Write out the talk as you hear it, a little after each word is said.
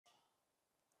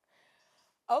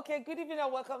Okay, good evening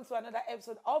and welcome to another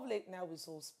episode of Late Night with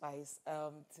Soulspice.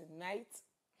 Tonight,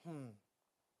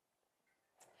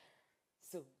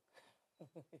 so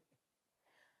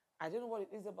I don't know what it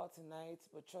is about tonight,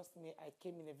 but trust me, I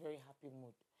came in a very happy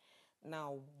mood.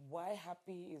 Now, why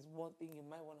happy is one thing you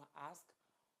might want to ask.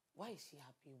 Why is she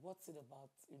happy? What's it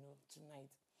about, tonight?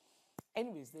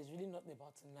 Anyways, there's really nothing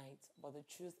about tonight, but the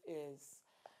truth is,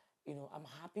 I'm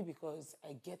happy because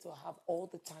I get to have all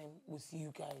the time with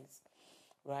you guys.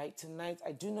 Right, tonight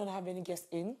I do not have any guests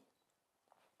in.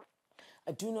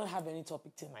 I do not have any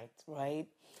topic tonight, right?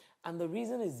 And the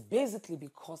reason is basically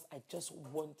because I just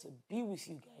want to be with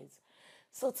you guys.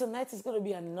 So tonight is going to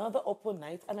be another open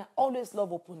night, and I always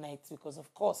love open nights because,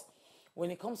 of course,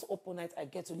 when it comes to open night, I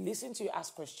get to listen to you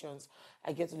ask questions.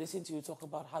 I get to listen to you talk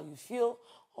about how you feel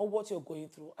or what you're going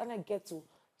through, and I get to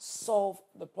solve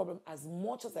the problem as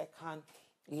much as I can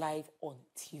live on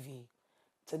TV.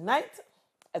 Tonight,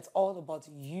 it's all about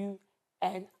you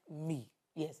and me.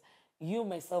 Yes, you,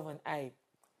 myself, and I.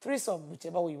 Threesome,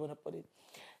 whichever way you want to put it.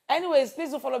 Anyways,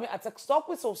 please do follow me at Talk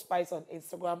with Soulspice on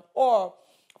Instagram or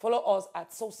follow us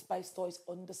at Soulspice Toys _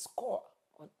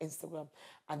 on Instagram.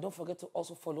 And don't forget to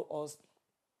also follow us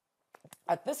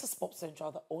at This is Pop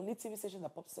Central, the only TV station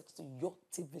that pops next to your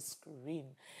TV screen.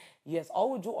 Yes,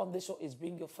 all we do on this show is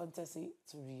bring your fantasy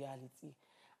to reality.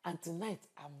 And tonight,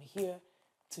 I'm here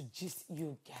to gist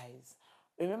you guys.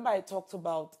 Remember I talked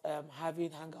about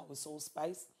having hangout with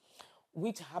Soulspice,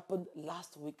 which happened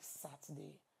last week,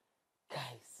 Saturday.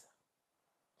 Guys,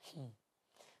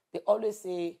 they always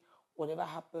say whatever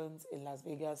happens in Las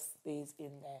Vegas stays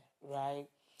in there, right?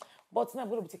 But tonight I'm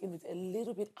going to be taking it a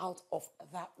little bit out of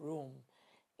that room.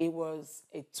 It was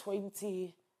a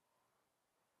 20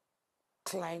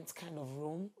 client kind of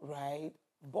room, right?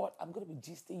 But I'm going to be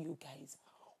gisting you guys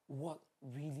what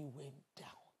really went down.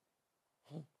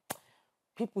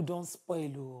 People don't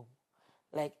spoil,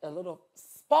 like a lot of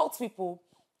spoiled people,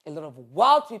 a lot of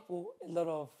wild people, a lot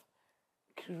of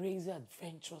crazy,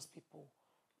 adventurous people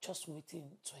just waiting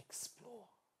to explore.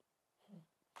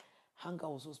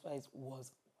 Hangout with Soulspice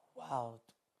was wild.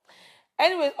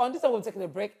 Anyways, on this one, we'll be taking a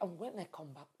break, and when I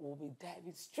come back, we'll be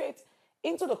diving straight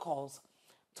into the calls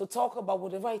to talk about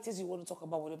whatever it is you want to talk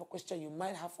about, whatever question you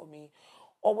might have for me,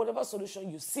 or whatever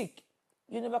solution you seek.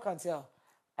 You never can tell.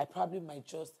 I probably might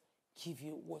just give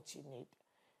you what you need.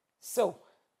 So,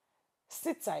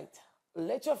 sit tight.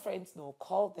 Let your friends know.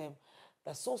 Call them.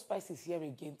 That Soulspice is here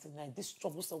again tonight. This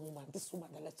troublesome woman, this woman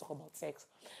that let's talk about sex.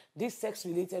 This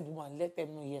sex-related woman, let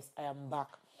them know, yes, I am back.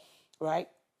 Right?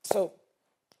 So,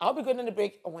 I'll be going on the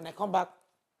break, and when I come back,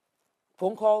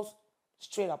 phone calls,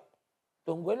 straight up.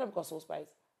 Don't go anywhere because Soulspice.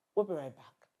 We'll be right back.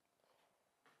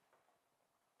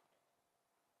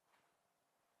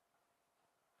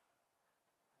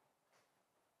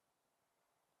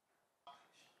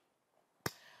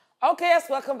 Okay, yes,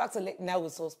 welcome back to Late Night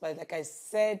with Soulspice. Like I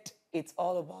said, it's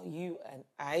all about you and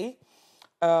I.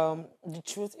 The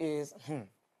truth is,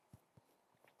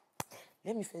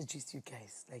 let me first gist you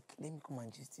guys. Like, let me come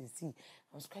and gist you. See,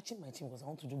 I'm scratching my chin because I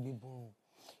want to do bebo.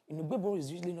 Bebo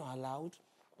is usually not allowed,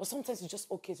 but sometimes it's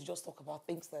just okay to just talk about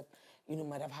things that,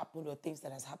 might have happened or things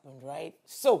that has happened, right?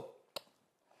 So,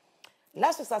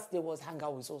 last week Saturday was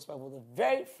Hangout with Soulspice, was the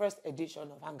very first edition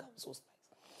of Hangout with Soulspice.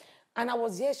 And I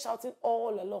was here shouting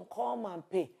all along, come and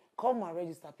pay, come and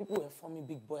register. People were forming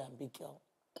big boy and big girl.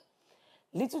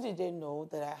 Little did they know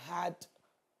that I had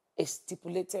a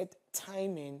stipulated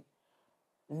timing,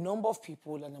 number of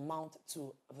people, and amount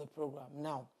to the program.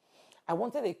 Now, I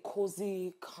wanted a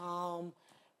cozy, calm,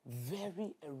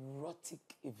 very erotic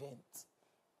event,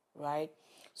 right?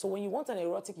 So when you want an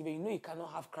erotic event, you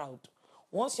cannot have crowd.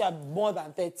 Once you are more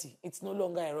than 30, it's no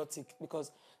longer erotic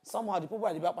because somehow the people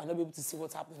at the back might not be able to see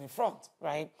what's happening in front,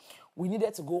 right? We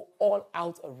needed to go all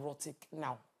out erotic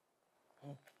now.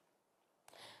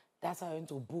 That's how I went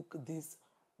to book this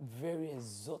very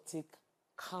exotic,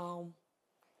 calm,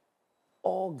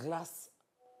 all glass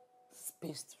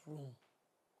spaced room,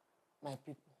 my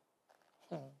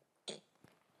people.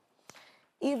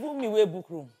 Even me way book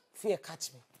room, fear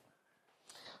catch me.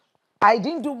 I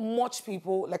didn't do much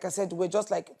people. Like I said, we're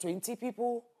just like 20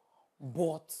 people.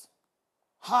 But,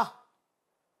 I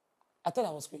thought I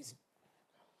was crazy.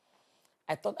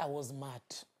 I thought I was mad.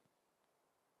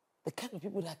 The kind of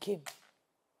people that came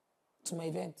to my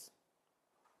event.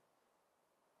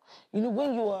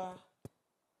 When you are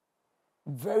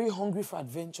very hungry for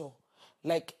adventure,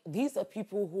 like these are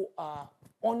people who are,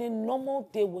 on a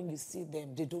normal day when you see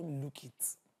them, they don't look it.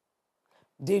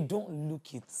 They don't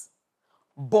look it.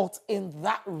 But in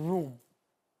that room,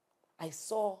 I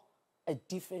saw a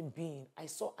different being. I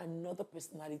saw another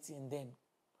personality in them.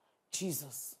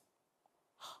 Jesus.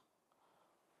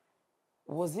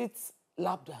 Was it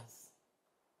lap dance?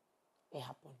 It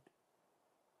happened.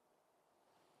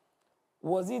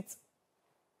 Was it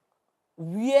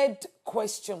weird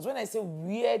questions? When I say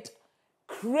weird,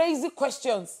 crazy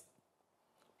questions,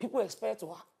 people expect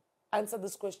to answer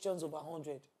these questions over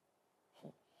 100.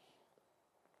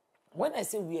 When I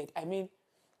say weird, I mean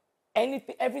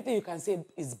everything you can say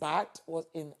is bad was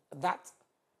in that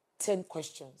 10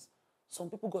 questions. Some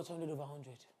people got 100 over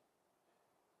 100.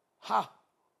 Ha!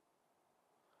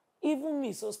 Even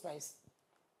me, Soulspice,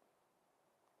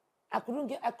 I couldn't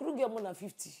get more than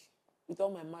 50 with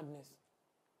all my madness.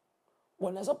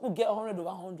 When I saw people get 100 over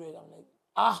 100, I'm like,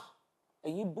 are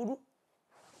you buru?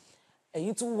 Are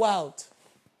you too wild?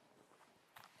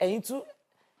 Are you to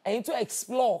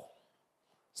explore?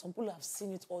 Some people have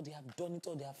seen it all, they have done it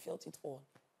all, they have felt it all.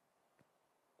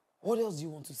 What else do you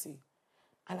want to say?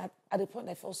 And at the point,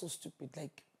 I felt so stupid.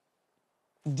 Like,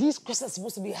 these questions are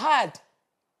supposed to be hard,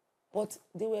 but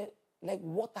they were like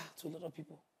water to a lot of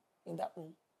people in that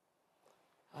room.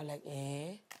 I'm like,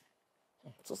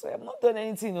 So say, I'm not doing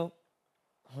anything, no.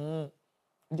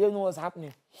 They don't know what's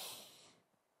happening.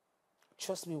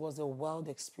 Trust me, it was a wild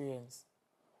experience.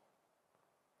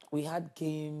 We had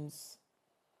games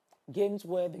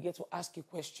where they get to ask you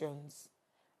questions,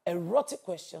 erotic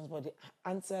questions, but the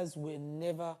answers were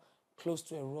never close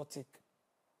to erotic.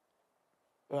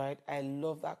 Right? I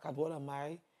love that card. What am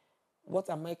I? What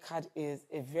am I card is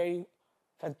a very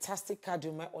fantastic card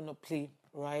you might want to play,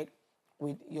 right,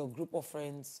 with your group of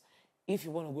friends if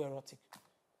you want to go erotic,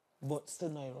 but still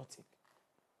not erotic.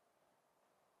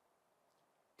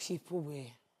 People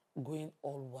were going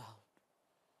all wild.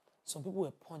 Some people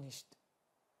were punished.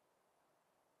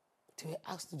 They were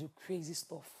asked to do crazy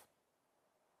stuff.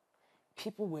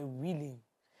 People were reeling.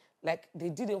 Like, they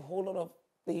did a whole lot of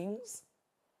things.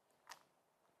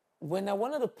 When I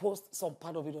wanted to post some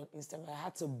part of it on Instagram, I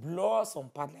had to blur some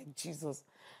part, like, Jesus.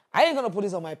 I ain't going to put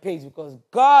this on my page because,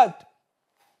 God,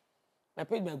 my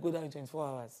page might go down in 24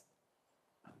 hours.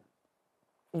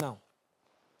 Now,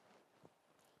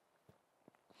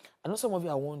 I know some of you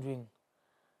are wondering,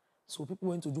 so people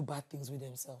went to do bad things with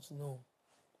themselves. No.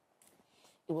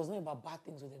 It was not about bad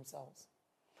things with themselves.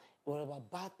 It was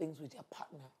about bad things with their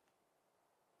partner.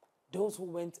 Those who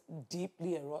went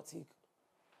deeply erotic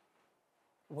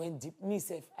went deep. Me,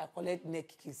 self, I collect neck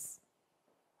kiss.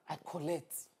 I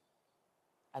collect.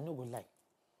 I no go lie.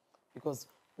 Because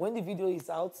when the video is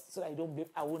out, so I don't blame,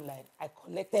 I won't lie. I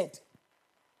collected.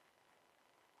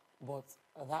 But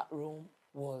that room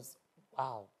was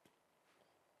wow.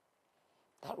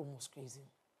 That room was crazy.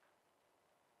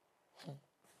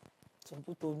 Some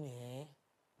people told me,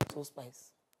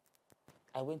 Soulspice.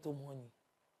 I went home honey.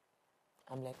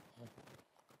 I'm like,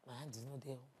 my hand is not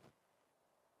there.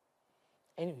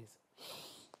 Anyways,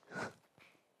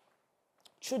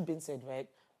 truth being said, right,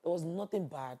 there was nothing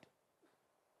bad,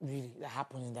 really, that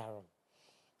happened in that room.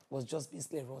 It was just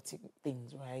basically erotic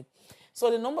things, right? So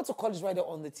the number to call is right there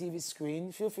on the TV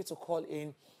screen. Feel free to call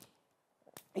in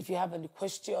if you have any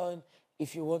question,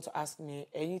 if you want to ask me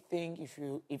anything,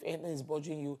 if anything is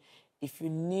bothering you, if you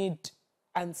need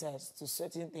answers to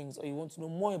certain things, or you want to know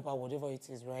more about whatever it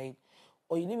is, right?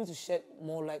 Or you need me to shed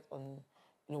more light on,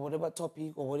 whatever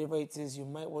topic or whatever it is you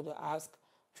might want to ask,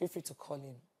 feel free to call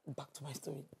in. Back to my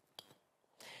story.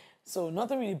 So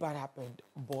nothing really bad happened,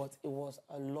 but it was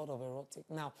a lot of erotic.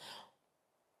 Now,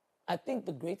 I think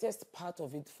the greatest part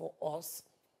of it for us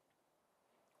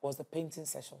was the painting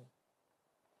session.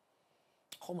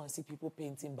 Come and see people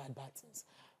painting bad things.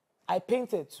 I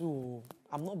painted too.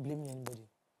 I'm not blaming anybody.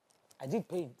 I did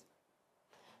paint.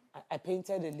 I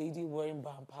painted a lady wearing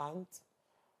brown pants,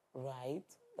 right?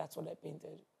 That's what I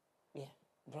painted. Yeah,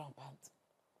 brown pants.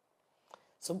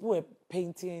 Some people were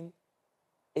painting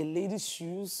a lady's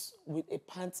shoes with a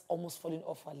pants almost falling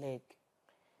off her leg.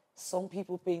 Some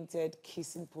people painted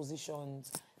kissing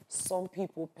positions. Some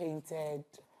people painted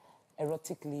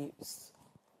erotic lips.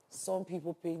 Some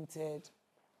people painted...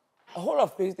 A whole lot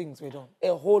of crazy things were done.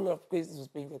 A whole lot of crazy things was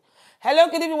painted. Hello,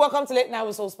 good evening. Welcome to Late Night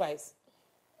with Soulspice.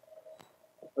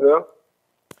 Hello?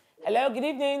 Hello, good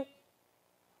evening.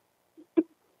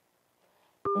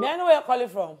 May I know where you're calling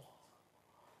from?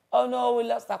 Oh, no, we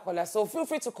lost that caller. So feel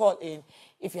free to call in.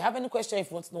 If you have any question, if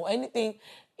you want to know anything,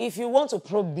 if you want to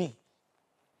probe me,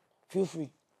 feel free,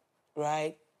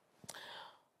 right?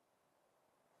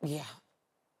 Yeah.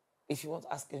 If you want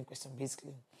to ask any question,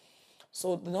 basically.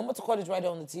 So the number to call is right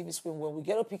there on the TV screen. When we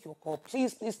get to pick your call,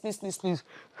 please, please, please, please, please,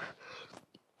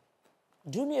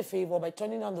 do me a favor by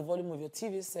turning down the volume of your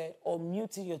TV set or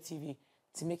muting your TV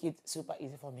to make it super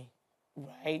easy for me,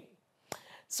 right?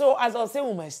 So as I was saying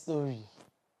with my story,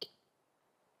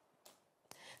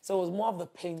 so it was more of the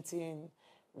painting.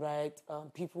 right?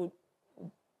 People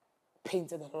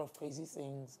painted a lot of crazy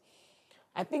things.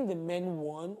 I think the men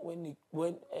won when they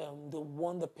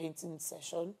won the painting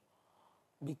session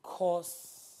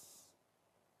because,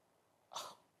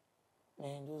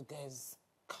 man, those guys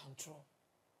control.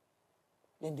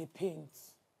 Then they paint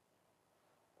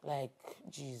like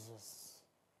Jesus.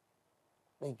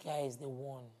 The guys, they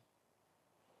won.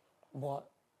 But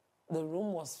the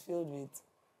room was filled with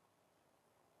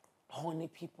horny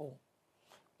people.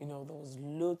 You know, there was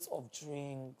loads of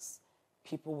drinks.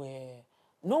 People were...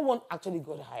 No one actually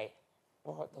got high.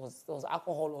 But there was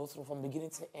alcohol all through from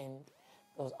beginning to end.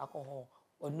 There was alcohol.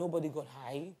 But nobody got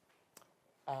high.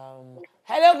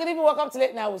 Hello, good evening. Welcome to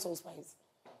Late Night with Soulspice.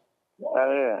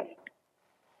 Yeah.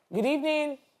 Good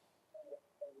evening.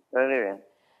 Anyway,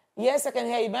 Yes, I can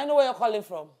hear you. May I know where you're calling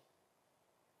from?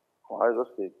 Lagos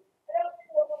State.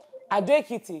 Ado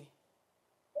Kitty.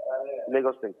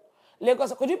 Lagos State.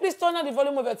 Lagos. Could you please turn on the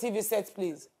volume of your TV set,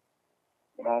 please?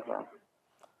 Okay.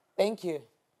 Thank you.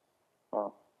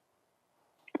 Oh.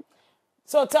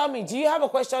 So tell me, do you have a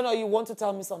question or you want to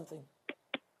tell me something?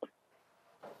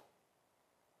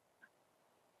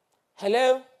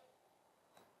 Hello?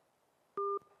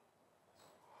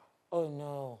 Oh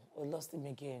no, we lost him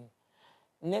again.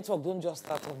 Network, don't just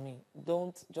start on me.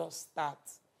 Don't just start,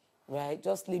 right?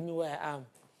 Just leave me where I am.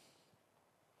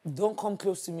 Don't come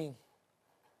close to me.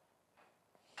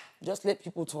 Just let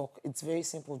people talk. It's very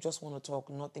simple. Just want to talk,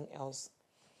 nothing else.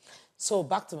 So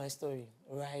back to my story,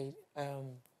 right? It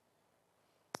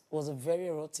was a very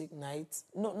erotic night.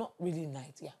 No, not really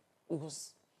night, yeah. It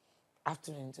was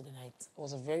afternoon into the night. It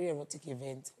was a very erotic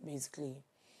event, basically.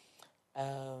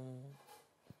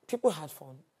 People had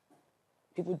fun.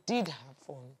 People did have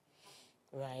fun,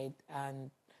 right?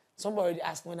 And somebody already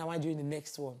asked, when am I doing the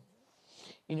next one?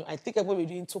 You know, I think I'm going to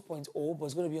be doing 2.0, but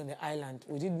it's going to be on the island.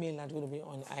 We did mainland, we're going to be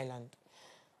on the island,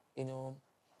 you know.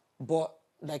 But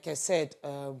like I said,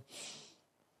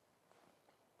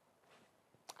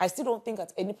 I still don't think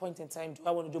at any point in time do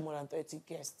I want to do more than 30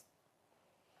 guests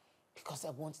because I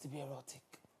want to be erotic.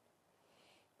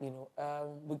 You know,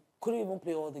 we couldn't even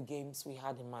play all the games we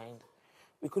had in mind.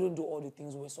 We couldn't do all the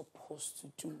things we were supposed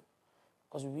to do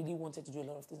because we really wanted to do a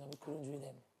lot of things and we couldn't do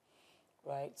them,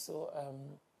 right? So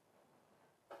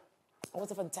it was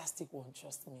a fantastic one,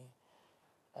 trust me.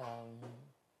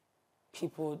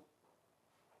 People,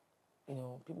 you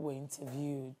know, people were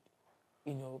interviewed,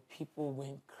 you know, people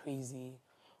went crazy.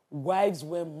 Wives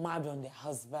went mad on their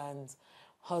husbands.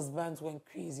 Husbands went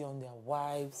crazy on their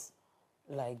wives.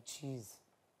 Like, geez.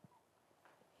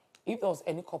 If there was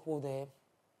any couple there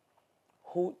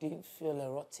who didn't feel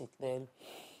erotic, then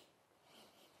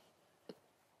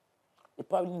they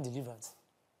probably need deliverance.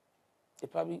 They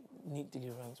probably need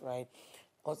deliverance, right?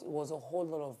 Because it was a whole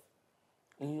lot of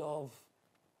love,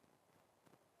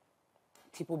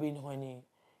 people being horny.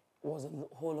 It was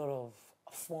a whole lot of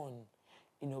fun.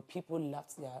 You know, people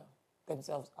laughed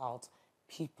themselves out.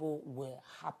 People were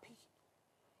happy.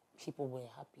 People were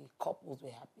happy. Couples were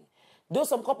happy. Though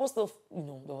some couples still, you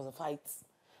know, there was a fight.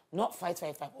 Not fight.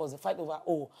 It was a fight over,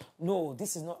 oh, no,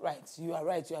 this is not right. You are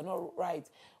right. You are not right.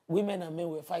 Women and men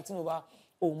were fighting over,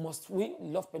 oh, must we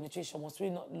love penetration? Must we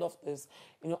not love this?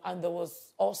 You know, and there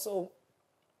was also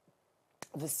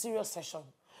the serious session,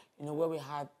 you know, where we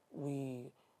had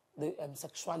the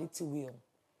sexuality wheel.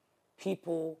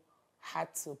 People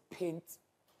had to paint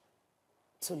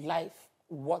to life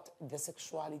what the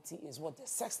sexuality is, what the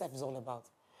sex life is all about.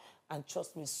 And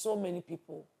trust me, so many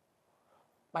people,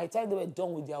 by the time they were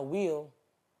done with their wheel,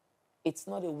 it's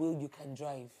not a wheel you can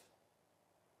drive.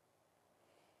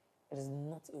 It is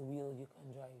not a wheel you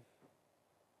can drive.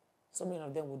 So many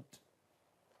of them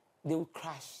would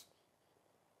crash.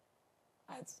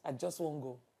 I just won't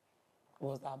go. It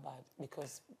was that bad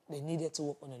because they needed to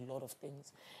work on a lot of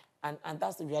things. And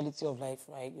that's the reality of life,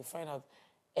 right? You find out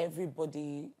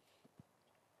everybody,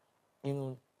 you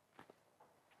know,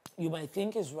 you might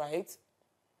think is right,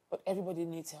 but everybody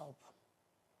needs help.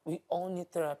 We all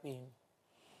need therapy,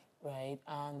 right?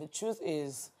 And the truth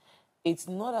is, it's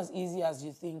not as easy as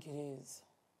you think it is.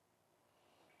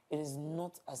 It is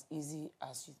not as easy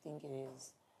as you think it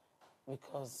is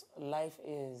because life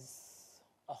is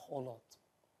a whole lot.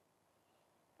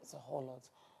 It's a whole lot.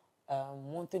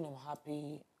 One thing I'm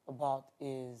happy about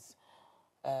is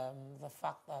the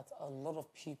fact that a lot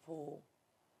of people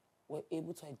were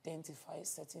able to identify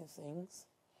certain things.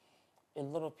 A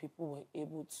lot of people were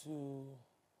able to,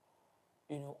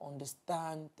 you know,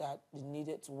 understand that they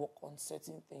needed to work on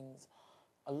certain things.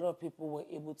 A lot of people were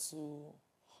able to,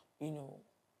 you know,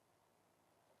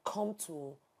 come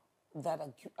to that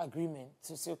agreement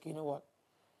to say, okay, you know what,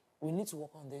 we need to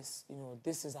work on this. You know,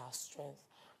 this is our strength.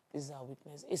 This is our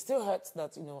weakness. It still hurts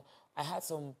that, you know, I had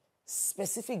some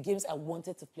specific games I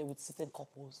wanted to play with certain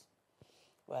couples,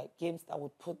 right? Games that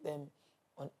would put them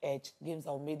on edge, games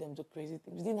that would make them do crazy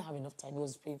things. We didn't have enough time. It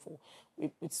was painful. I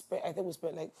think we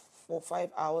spent like 4 or 5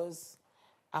 hours,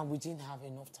 and we didn't have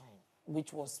enough time,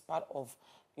 which was part of,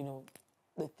 you know,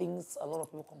 the things a lot of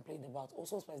people complained about.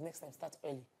 Also, Soulspice, next time, start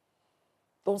early.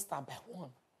 Don't start by 1.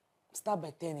 Start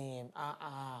by 10 a.m.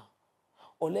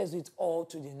 Or let's do it all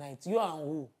to the night. You are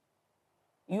who?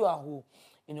 You are who?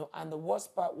 You know, and the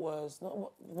worst part was,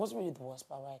 no, it wasn't really the worst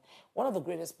part, right? One of the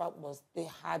greatest part was they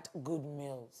had good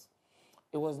meals.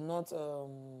 It was not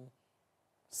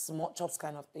small chops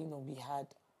kind of thing. No, we had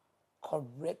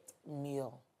correct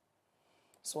meal.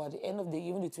 So at the end of the day,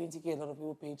 even the 20K a lot of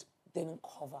people paid didn't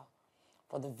cover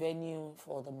for the venue,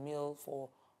 for the meal, for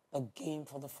the game,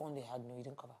 for the fun they had. No, it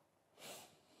didn't cover.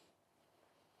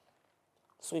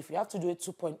 So if we have to do it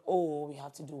 2.0, we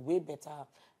have to do way better,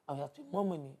 and we have to pay more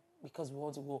money because we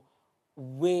want to go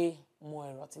way more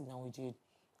erotic than we did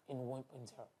in 1.0.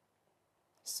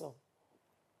 So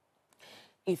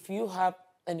if you have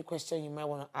any question you might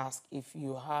want to ask, if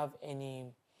you have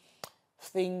any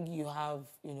thing you have,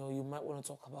 you know, you might want to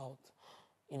talk about,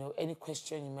 you know, any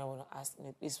question you might want to ask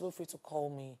me, please feel free to call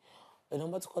me. The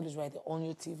number to call is right there on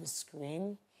your TV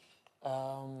screen.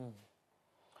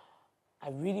 I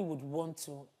really would want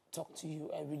to talk to you.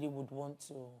 I really would want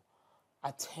to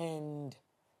attend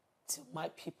to my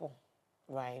people,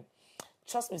 right?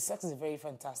 Trust me, sex is a very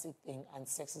fantastic thing, and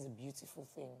sex is a beautiful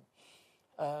thing.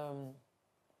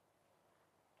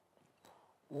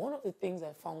 One of the things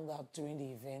I found out during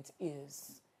the event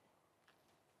is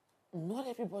not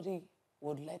everybody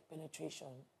would like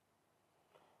penetration.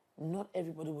 Not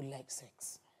everybody would like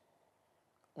sex.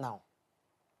 Now,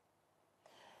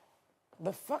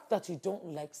 the fact that you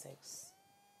don't like sex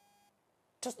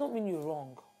does not mean you're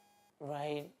wrong,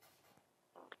 right?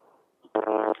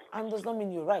 And does not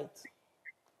mean you're right.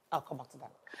 I'll come back to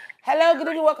that. Hello, good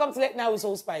evening. Welcome to Late Night with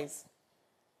Soulspice.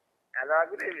 Hello,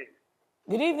 good evening.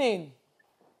 Good evening.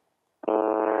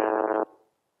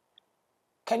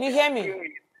 Can you hear me? Yeah?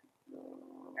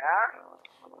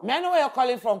 May I know where you're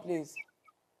calling from, please?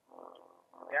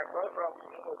 Yeah, calling from.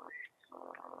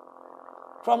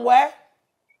 From where?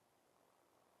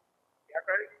 Yeah,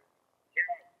 calling.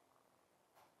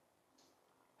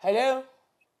 Hello?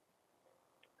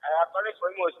 I'm calling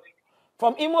from Imo State.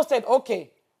 From Imo State,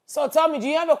 okay. So tell me, do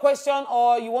you have a question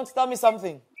or you want to tell me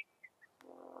something?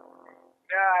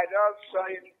 Yeah, I just saw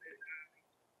it.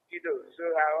 So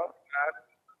I want to ask.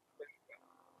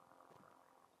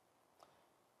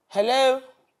 Hello?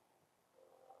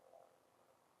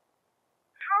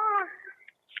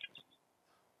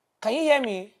 Can you hear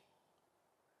me?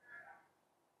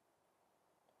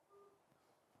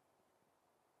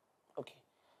 Okay.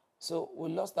 So we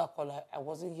lost that caller. I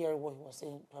wasn't hearing what he was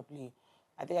saying properly.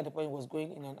 I think at the point he was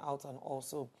going in and out and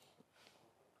also.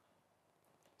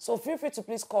 So feel free to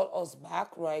please call us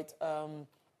back, right?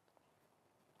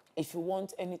 If you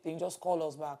want anything, just call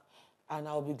us back and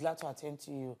I'll be glad to attend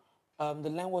to you. The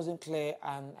line wasn't clear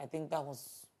and I think that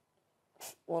was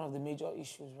one of the major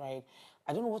issues, right?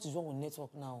 I don't know what is wrong with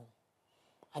network now.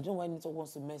 I don't know why network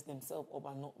wants to mess themselves up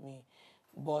and not me.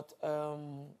 But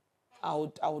I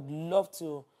would love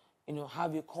to, you know,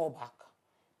 have you call back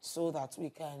so that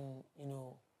we can, you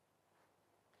know,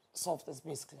 solve this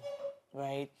basically,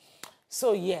 right?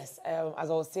 So yes, as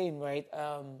I was saying, right,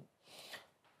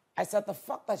 I said the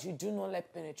fact that you do not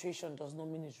like penetration does not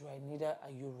mean it's right, neither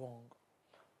are you wrong.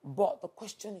 But the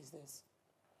question is this.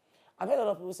 I've heard a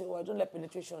lot of people say, oh, I don't like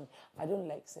penetration, I don't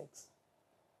like sex.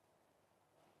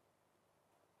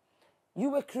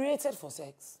 You were created for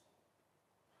sex.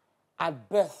 At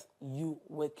birth, you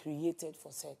were created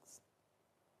for sex.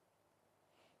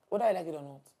 Whether I like it or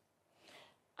not.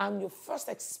 And your first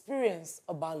experience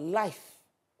about life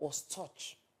was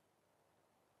touch.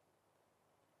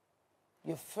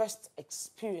 Your first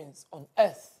experience on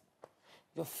earth,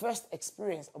 your first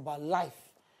experience about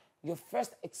life, your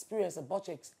first experience about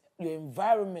your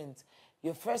environment,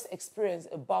 your first experience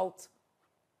about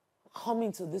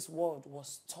coming to this world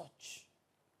was touch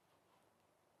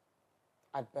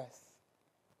at birth.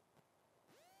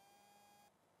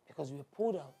 Because you were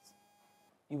pulled out.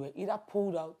 You were either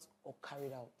pulled out or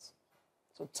carried out.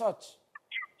 So touch.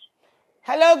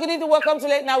 Hello, good evening. Welcome to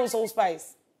Late Night with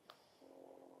Soulspice.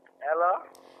 Hello?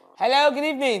 Hello, good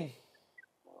evening.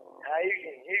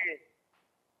 Evening.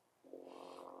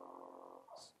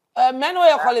 Man, where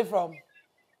you're calling from? I'm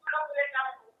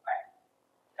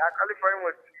calling from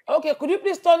Imo State. Okay, could you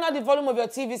please turn down the volume of your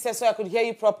TV set so I could hear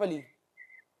you properly?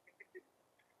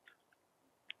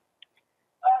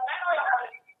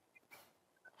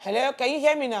 Hello, can you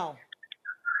hear me now?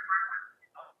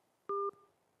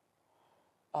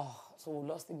 Oh, so we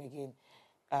lost him again.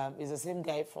 It's the same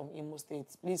guy from Imo State.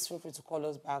 Please feel free to call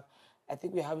us back. I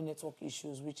think we're having network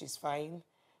issues, which is fine,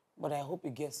 but I hope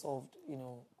it gets solved,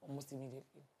 almost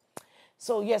immediately.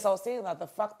 So yes, I was saying that the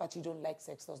fact that you don't like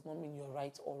sex does not mean you're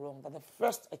right or wrong. That the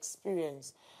first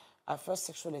experience, our first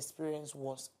sexual experience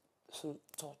was through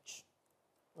touch,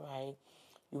 right?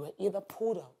 You were either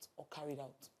pulled out or carried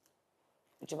out,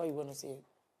 whichever you want to say it.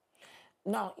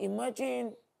 Now,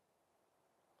 imagine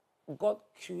God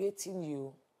creating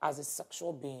you as a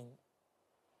sexual being.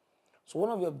 So one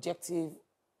of your objectives,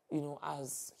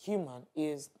 as human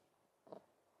is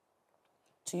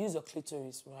to use your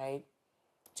clitoris, right?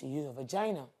 To use your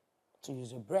vagina, to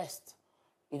use your breast,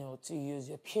 to use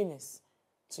your penis,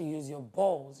 to use your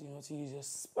balls, to use your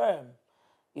sperm,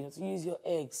 to use your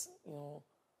eggs,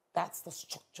 that's the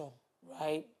structure,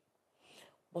 right?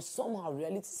 But somehow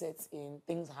reality sets in,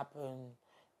 things happen,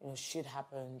 shit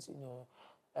happens,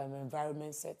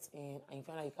 environment sets in, and you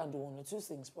find out you can't do one or two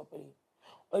things properly.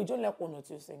 Or you don't like one or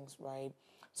two things, right?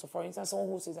 So for instance, someone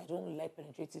who says, I don't like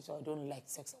penetrative, so I don't like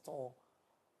sex at all.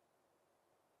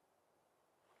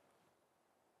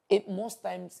 It most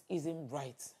times isn't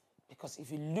right. Because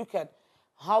if you look at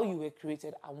how you were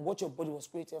created and what your body was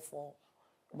created for,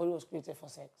 your body was created for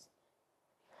sex.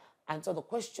 And so the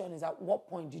question is, at what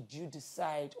point did you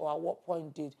decide, or at what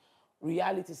point did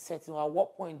reality set in, or at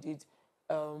what point did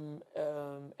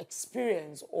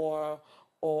experience or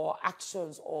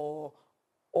actions or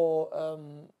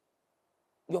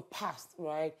your past,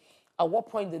 right? At what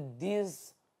point did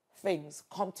these things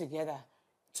come together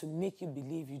to make you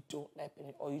believe you don't like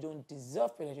penetration, or you don't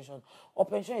deserve penetration, or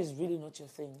penetration is really not your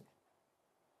thing,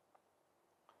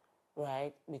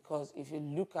 right? Because if you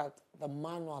look at the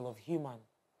manual of human,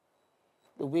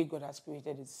 the way God has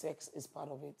created it, sex is part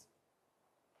of it.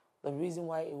 The reason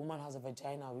why a woman has a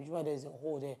vagina, the reason why there's a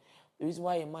hole there, the reason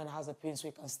why a man has a penis so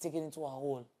he can stick it into a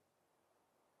hole.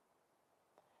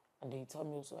 And then you tell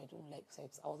me also, I don't like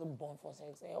sex. I wasn't born for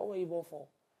sex. Hey, what were you born for?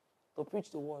 To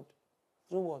preach the word.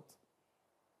 Through what?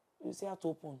 You say it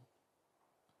open.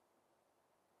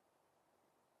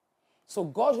 So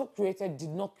God who created did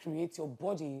not create your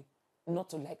body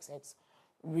not to like sex.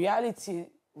 Reality,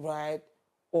 right,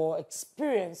 or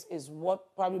experience is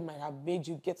what probably might have made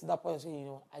you get to that point of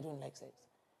saying, I don't like sex.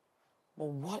 But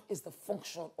what is the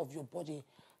function of your body?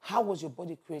 How was your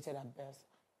body created at birth?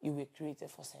 You were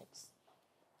created for sex.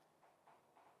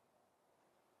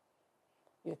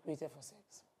 You were created for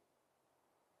sex.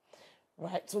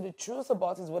 Right? So the truth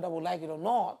about it is, whether we like it or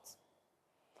not,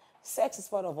 sex is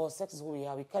part of us. Sex is who we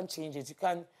are. We can't change it. You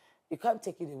can't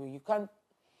take it away. You can't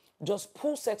just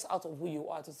pull sex out of who you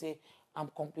are to say, I'm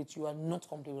complete. You are not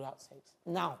complete without sex.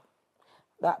 Now,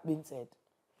 that being said,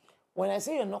 when I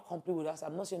say you're not complete without sex,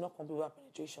 I'm not saying you're not complete without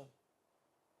penetration.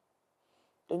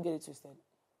 Don't get it twisted.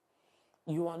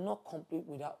 You are not complete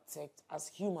without sex as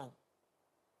human.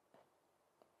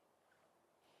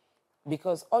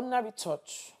 Because ordinary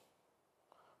touch,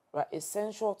 right, a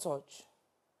sensual touch,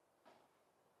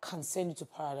 can send you to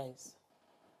paradise.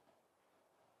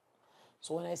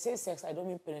 So when I say sex, I don't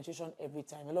mean penetration every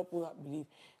time. A lot of people believe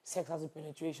sex has a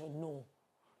penetration. No.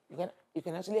 You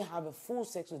can actually have a full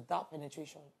sex without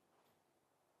penetration.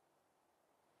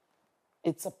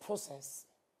 It's a process.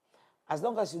 As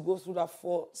long as you go through that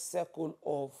full circle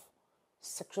of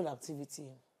sexual activity,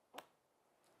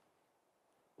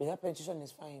 without penetration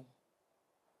is fine.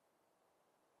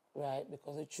 Right?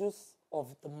 Because the truth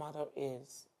of the matter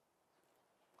is,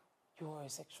 you are a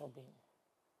sexual being.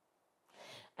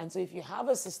 And so if you have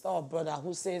a sister or brother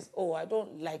who says, oh, I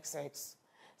don't like sex,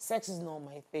 sex is not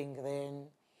my thing, then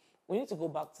we need to go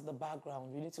back to the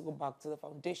background. We need to go back to the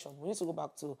foundation. We need to go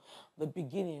back to the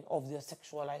beginning of their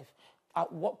sexual life.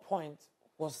 At what point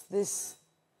was this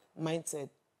mindset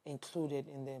included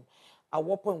in them? At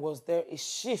what point was there a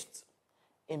shift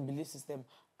in belief system?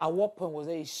 At what point was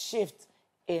there a shift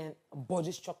in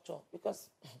body structure? Because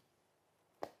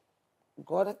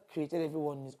God created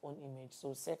everyone in his own image.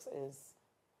 So sex is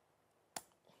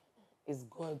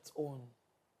God's own.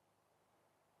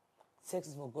 Sex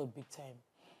is for God big time.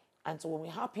 And so when we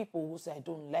have people who say, I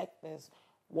don't like this,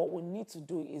 what we need to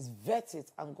do is vet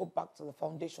it and go back to the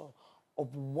foundation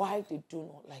of why they do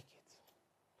not like it.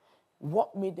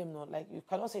 What made them not like it? You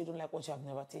cannot say you don't like what you have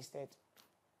never tasted.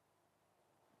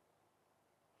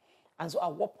 And so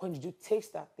at what point did you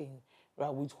taste that thing?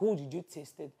 Right? With who did you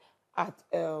taste it? At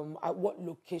what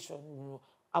location?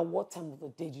 At what time of the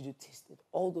day did you taste it?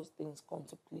 All those things come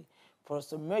to play for us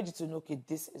to merge it to know, okay,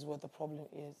 this is what the problem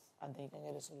is, and then you can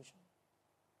get a solution.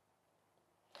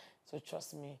 So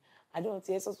trust me, I don't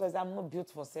say Soulspice, I'm not built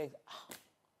for sex.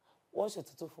 What's your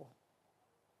tutu for?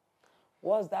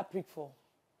 What's that prick for?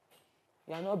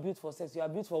 You are not built for sex. You are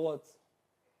built for what?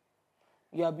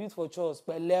 You are built for chores.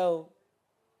 Pẹ̀lẹ́.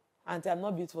 And I'm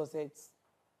not built for sex.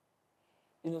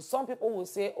 You know, some people will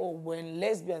say, oh, when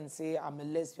lesbians say I'm a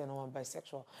lesbian or I'm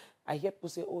bisexual, I hear people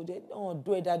say, oh, they don't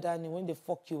do it that, when they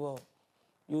fuck you up,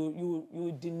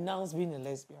 you denounce being a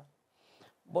lesbian.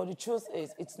 But the truth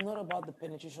is, it's not about the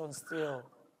penetration still.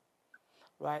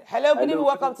 Right? Hello, good evening.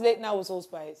 Welcome to Late Now with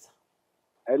Soulspice.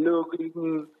 Hello, good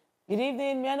evening. Good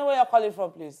evening. May I know where you're calling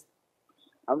from, please?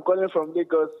 I'm calling from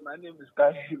Lagos. My name is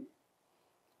Kashim.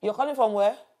 You're calling from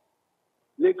where?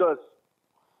 Lagos.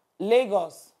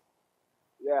 Lagos.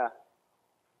 Yeah.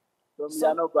 From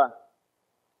Yanoba.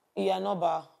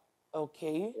 Yanoba.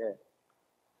 Okay. Yeah.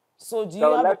 So do you I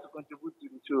would like to contribute to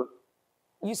the show.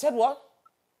 You said what?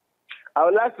 I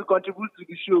would like to contribute to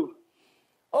the show.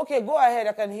 Okay, go ahead.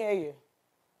 I can hear you.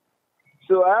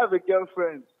 So I have a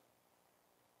girlfriend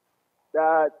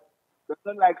that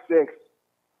doesn't like sex.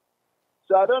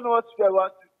 So I don't know what to do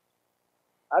about it.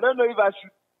 I don't know if I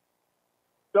should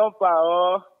dump her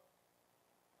or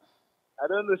I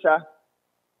don't know, sir.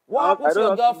 What happened to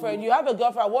your girlfriend? You have a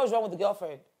girlfriend. What's wrong with the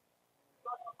girlfriend?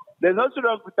 There's nothing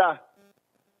wrong with her.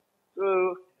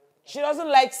 So she doesn't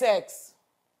like sex.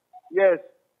 Yes.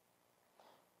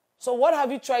 So what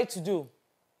have you tried to do?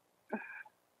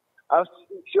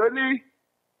 She only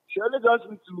wants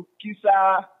me to kiss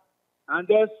her and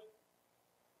just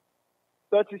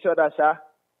touch each other, sir.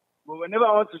 But whenever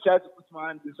I want to try to put my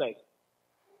hand inside.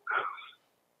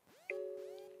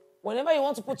 Whenever you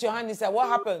want to put your hand inside, what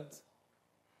happens?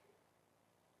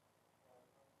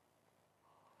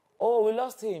 Oh, we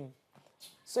lost him.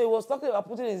 So he was talking about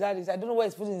putting his hand inside. I don't know where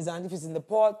he's putting his hand, if it's in the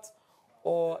pot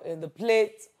or in the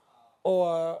plate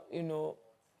or, you know,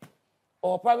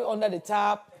 or probably under the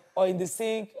tap or in the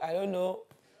sink. I don't know.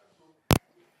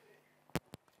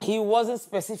 He wasn't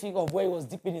specific of where he was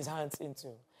dipping his hands into,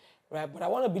 right? But I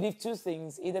want to believe two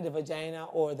things, either the vagina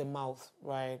or the mouth,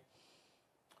 right?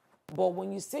 But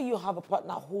when you say you have a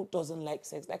partner who doesn't like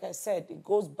sex, like I said, it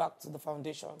goes back to the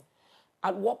foundation.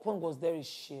 At what point was there a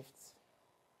shift?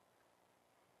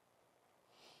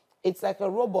 It's like a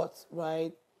robot,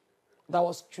 right, that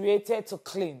was created to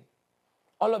clean.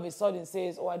 All of a sudden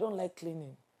says, oh, I don't like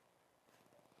cleaning.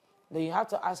 Then you have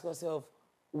to ask yourself,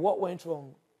 what went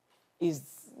wrong? Is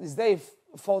there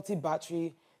a faulty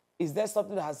battery? Is there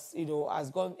something that has, you know,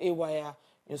 has gone haywire?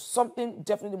 You know, something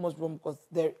definitely must be wrong because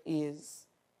there is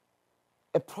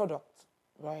a product,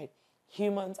 right?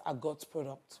 Humans are God's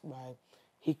product, right?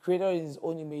 He created us in his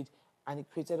own image and he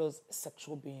created us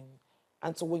sexual beings.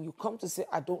 And so when you come to say,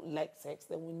 I don't like sex,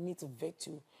 then we need to vet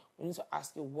you. We need to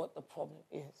ask you what the problem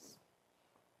is.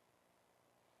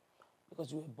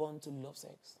 Because you were born to love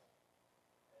sex.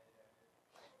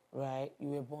 Right? You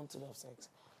were born to love sex.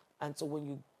 And so when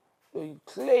you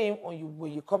claim or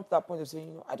when you come to that point of saying,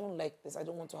 you know, I don't like this, I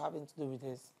don't want to have anything to do with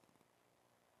this,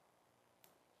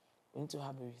 we need to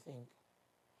have a rethink.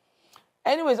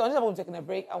 Anyways, on this I'm taking a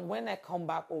break, and when I come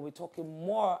back, we'll be talking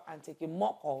more and taking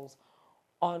more calls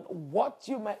on what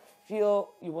you might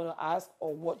feel you want to ask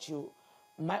or what you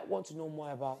might want to know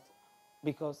more about.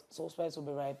 Because Soulspice will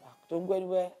be right back. Don't go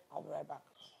anywhere, I'll be right back.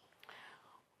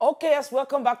 Okay, yes,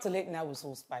 welcome back to Late Night with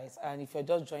Soulspice. And if you're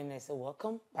just joining, I say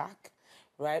welcome back,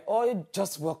 right? Or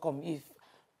just welcome. If,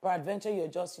 peradventure, you're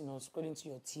just, you know, scrolling to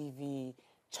your TV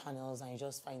channels and you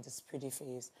just find this pretty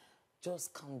face,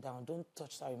 just calm down. Don't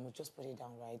touch that remote. Just put it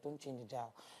down, right? Don't change the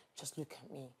dial. Just look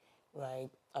at me, right?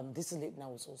 This is Late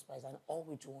Night with Soulspice, and all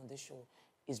we do on this show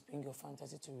is bring your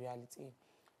fantasy to reality.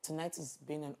 Tonight is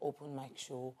being an open mic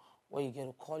show where you get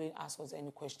to call in, ask us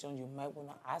any question you might want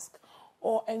to ask,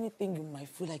 or anything you might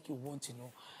feel like you want to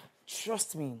know.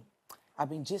 Trust me, I've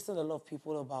been gisting a lot of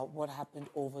people about what happened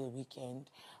over the weekend.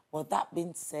 But that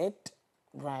being said,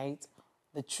 right,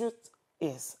 the truth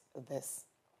is this.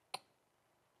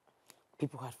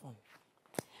 People had fun.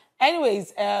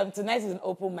 Anyways, tonight is an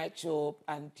open mic show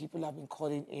and people have been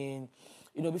calling in.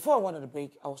 You know, before I went on the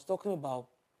break, I was talking about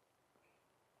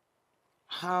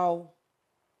how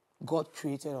God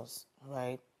created us,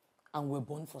 right? And we're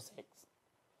born for sex.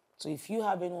 So if you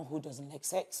have anyone who doesn't like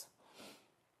sex,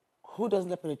 who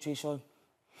doesn't like penetration,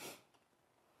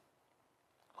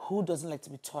 who doesn't like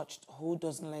to be touched, who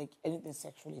doesn't like anything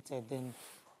sex related, then,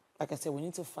 like I said, we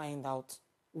need to find out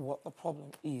what the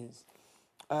problem is.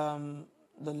 The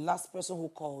last person who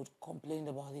called complained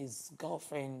about his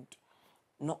girlfriend,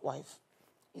 not wife,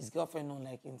 his girlfriend not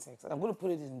liking sex. And I'm going to put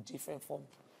it in different form.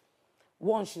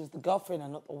 One, she's the girlfriend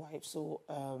and not the wife, so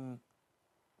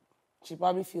she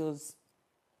probably feels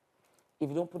if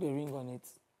you don't put a ring on it,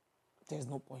 there's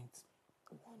no point.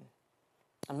 One,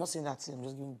 I'm not saying that, I'm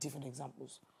just giving different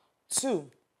examples.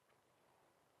 Two,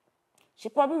 she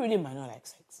probably really might not like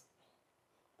sex,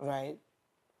 right?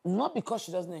 Not because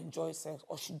she doesn't enjoy sex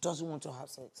or she doesn't want to have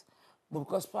sex, but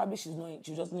because probably she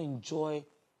doesn't enjoy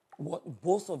what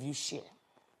both of you share.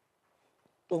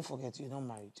 Don't forget, you're not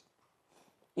married.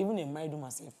 Even a married woman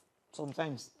herself,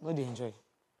 sometimes, what they enjoy.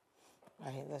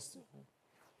 Right,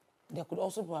 there could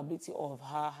also be a probability of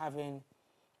her having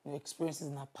experiences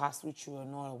in her past which you are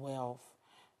not aware of,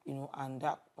 and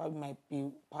that probably might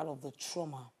be part of the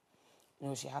trauma,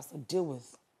 she has to deal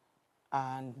with,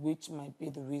 and which might be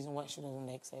the reason why she doesn't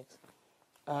like sex.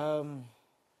 A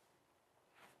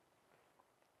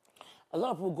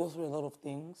lot of people go through a lot of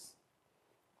things,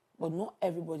 but not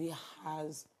everybody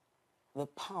has the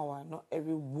power, not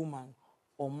every woman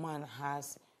or man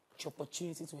has the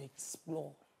opportunity to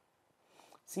explore.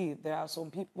 See, there are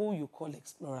some people you call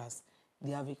explorers.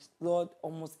 They have explored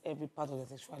almost every part of their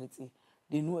sexuality.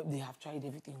 They know they have tried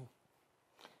everything.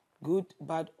 Good,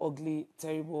 bad, ugly,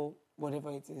 terrible,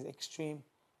 whatever it is, extreme,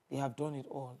 they have done it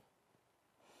all.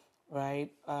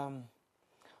 Right?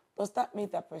 Does that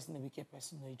make that person a wicked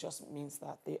person? No, it just means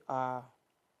that they are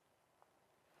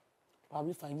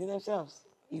probably finding themselves.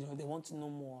 They want to know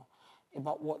more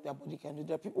about what their body can do.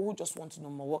 There are people who just want to know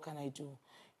more. What can I do?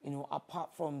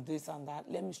 Apart from this and that,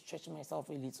 let me stretch myself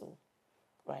a little.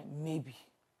 Right? Maybe.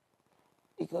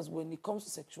 Because when it comes to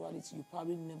sexuality, you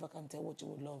probably never can tell what you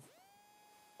would love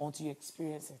until you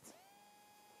experience it.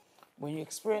 When you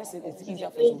experience it, it's easier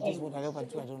for you to do what I love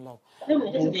and what I don't love.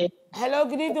 Hello,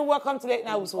 good evening. Welcome to Late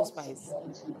Night with Soulspice.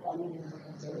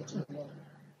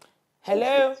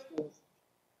 Hello?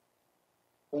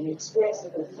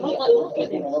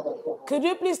 Could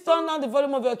you please turn down the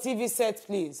volume of your TV set,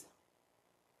 please?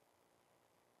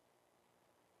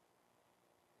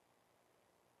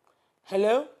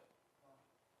 Hello?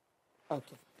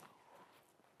 Okay.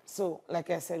 So, like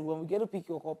I said, when we get to pick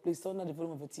your call, please turn down the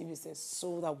volume of your TV set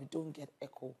so that we don't get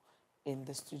echo in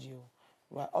the studio.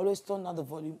 Right? Always turn down the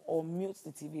volume or mute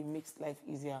the TV. It makes life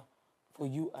easier for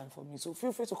you and for me. So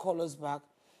feel free to call us back.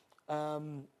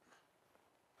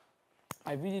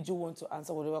 I really do want to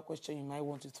answer whatever question you might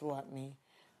want to throw at me,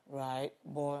 right?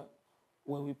 But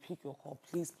when we pick your call,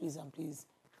 please, please, and please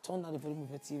turn down the volume of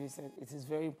your TV set. It is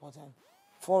very important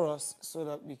for us so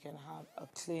that we can have a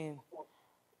clean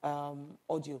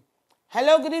audio.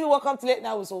 Hello, good evening. Welcome to Late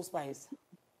Night with Soulspice.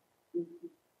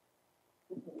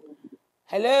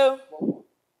 Hello?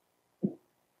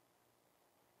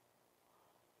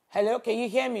 Hello, can you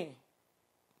hear me?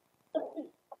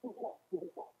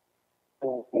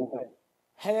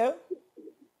 Hello?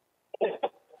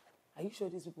 Are you sure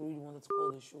these people really wanted to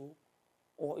call the show?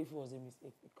 Or if it was a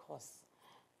mistake? Because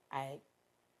I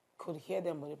could hear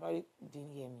them, but they probably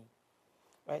didn't hear me.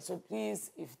 Right, so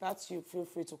please, if that's you, feel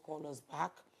free to call us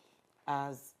back,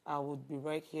 as I would be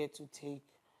right here to take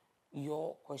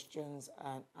your questions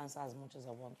and answer as much as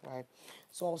I want, right?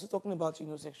 So I was talking about,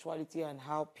 sexuality and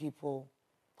how people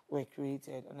were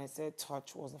created. And I said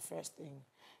touch was the first thing.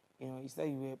 You said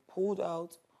you were pulled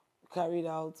out, carried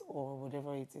out, or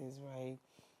whatever it is, right?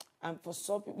 And for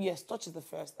some people, yes, touch is the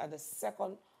first. And the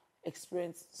second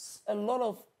experience a lot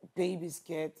of babies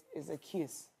get is a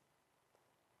kiss.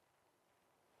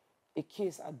 A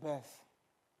kiss at birth.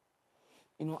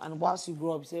 And whilst you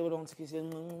grow up, you say, everyone wants to kiss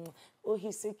you. Oh,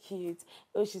 he's so cute.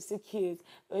 Oh, she's so cute.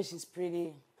 Oh, she's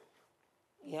pretty.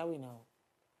 Yeah, we know.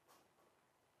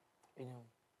 We know.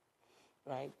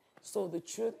 Right? So the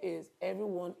truth is,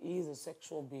 everyone is a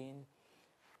sexual being.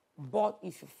 But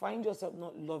if you find yourself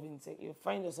not loving sex, you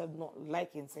find yourself not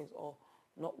liking sex or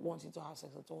not wanting to have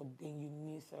sex at all, then you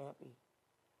need therapy.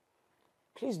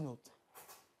 Please note,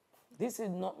 this is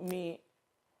not me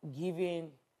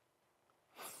giving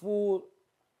full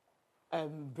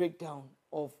breakdown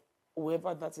of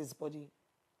whoever that is body.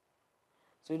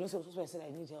 So so I said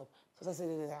I need help. So I said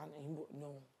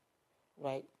no,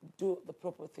 right? Do the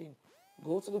proper thing.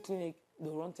 Go to the clinic.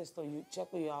 They'll run tests on you, check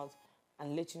you out,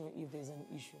 and let you know if there's an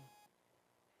issue.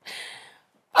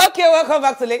 Okay, welcome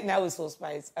back to Late Night with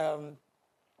Soulspice.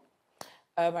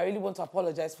 I really want to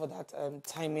apologize for that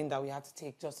timing that we had to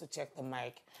take just to check the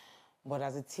mic. But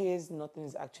as it is, nothing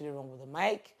is actually wrong with the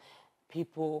mic.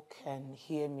 People can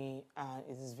hear me, and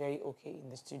it is very okay in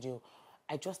the studio.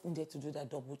 I just needed to do that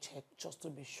double check just to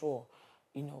be sure,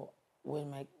 when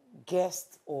my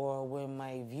guests or when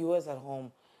my viewers at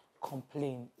home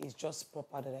complain, it's just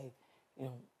proper that I,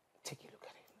 take a look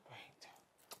at it. Right.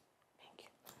 Thank you.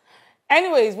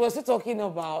 Anyways, we're still talking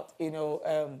about,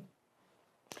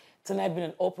 tonight being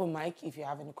an open mic. If you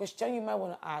have any question you might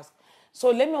want to ask. So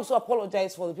let me also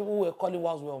apologize for the people who were calling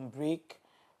whilst we were on break,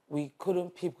 we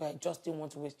couldn't pick. I just didn't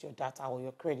want to waste your data or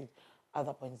your credit at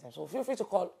that point in time. So feel free to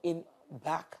call in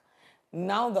back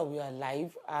now that we are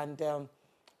live, and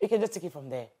you can just take it from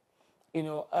there. You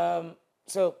know, I'm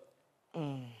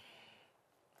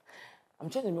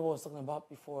trying to remember what I was talking about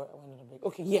before I went on the break.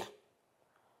 Okay, yeah.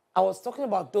 I was talking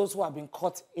about those who have been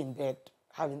caught in bed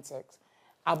having sex.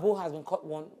 Abu has been caught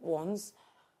once.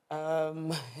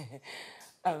 Someone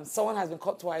has been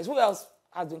caught twice. Who else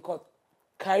has been caught?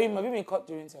 Karim, have you been caught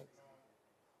during sex?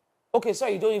 Okay,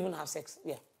 sorry, you don't even have sex.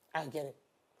 Yeah, I get it.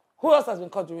 Who else has been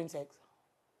caught during sex?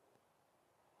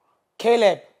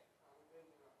 Caleb.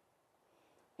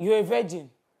 You're a virgin.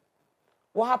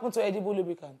 What happened to edible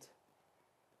lubricant?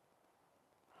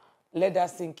 Let that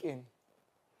sink in.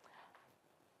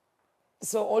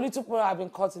 So only 2 people have been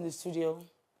caught in the studio.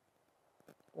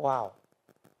 Wow.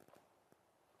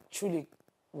 Truly,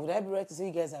 would I be right to say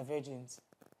you guys are virgins?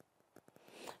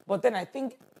 But then I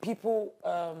think people,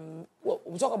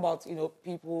 we talk about, you know,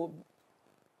 people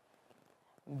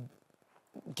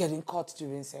getting caught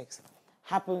during sex.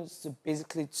 Happens to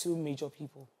basically 2 major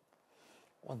people.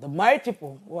 Well, the married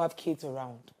people who have kids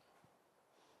around,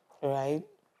 right?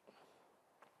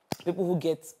 People who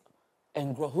get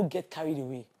engrossed, who get carried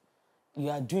away. You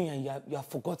are doing and you are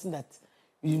forgotten that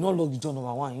you did not lock the door,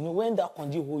 number one. You know, when that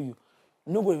conjure hold you,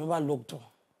 nobody remember locked door.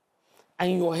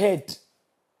 And in your head,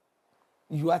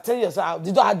 you are telling yourself,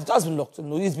 the door has been locked.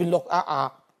 No, it's been locked.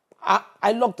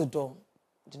 I locked the door.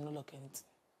 Did not lock anything.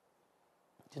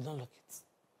 Did not lock it.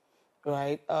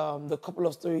 Right? The couple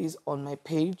of stories on my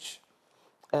page.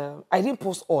 I didn't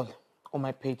post all on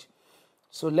my page.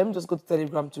 So let me just go to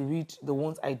Telegram to read the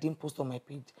ones I didn't post on my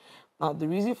page. Now, the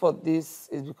reason for this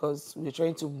is because we're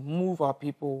trying to move our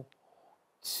people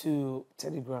to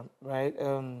Telegram, right?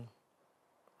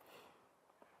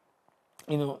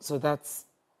 You know, so that's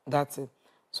it.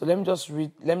 So let me just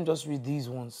read these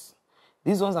ones.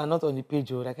 These ones are not on the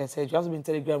page, like I said. You have to be in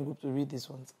Telegram group to read these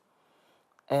ones.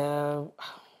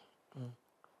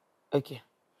 Okay.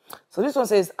 So this one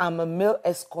says, I'm a male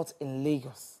escort in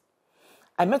Lagos.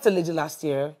 I met a lady last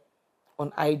year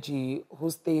on IG who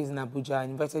stays in Abuja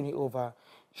and invited me over.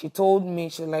 She told me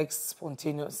she likes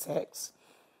spontaneous sex.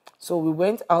 So we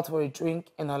went out for a drink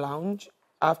in a lounge.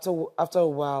 After a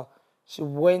while, she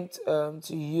went to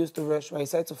use the restroom. I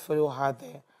decided to follow her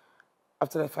there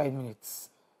after like 5 minutes.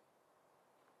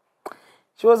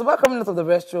 She was about coming out of the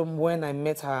restroom when I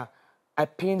met her. I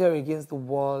pinned her against the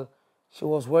wall. She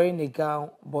was wearing a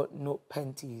gown, but no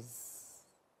panties.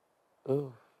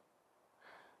 Oh.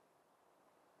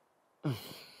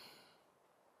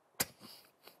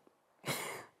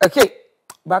 Okay,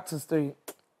 back to the story.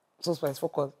 Soulspice,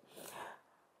 focus.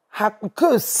 Her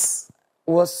kiss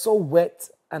was so wet,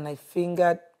 and I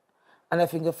finger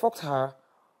fucked her.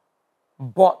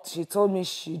 But she told me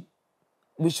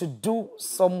we should do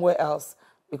somewhere else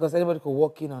because anybody could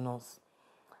walk in on us.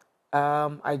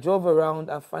 I drove around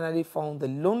and finally found the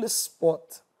lonely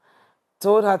spot.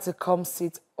 Told her to come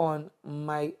sit on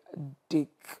my dick.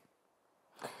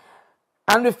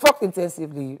 And we fucked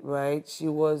intensively, right? She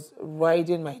was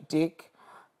riding my dick.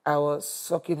 I was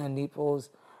sucking her nipples,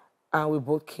 and we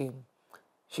both came.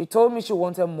 She told me she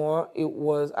wanted more. I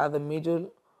was at the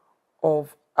middle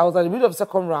of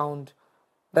second round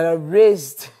that I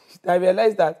realized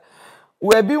that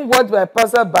we were being watched by a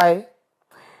passerby.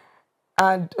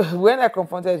 And when I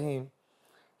confronted him,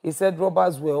 he said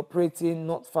robbers were operating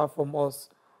not far from us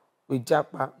with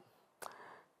Japa.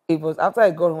 It was after I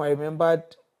got home I remembered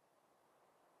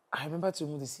to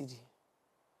remove the CD.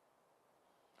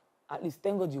 At least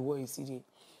thank God you wore a CD.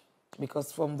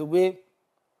 Because from the way,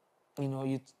 you know,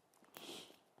 you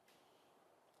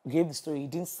gave the story,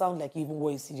 it didn't sound like you even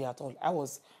wore a CD at all. I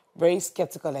was very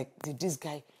skeptical, like, did this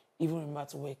guy even remember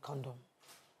to wear a condom?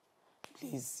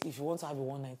 Please, if you want to have a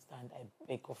one-night stand, I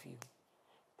beg of you,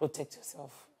 protect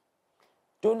yourself.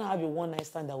 Don't have a one-night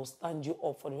stand that will stand you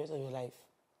up for the rest of your life.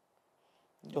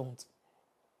 Don't.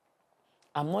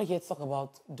 I'm not here to talk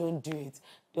about don't do it.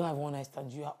 Don't have a one-night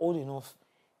stand. You are old enough.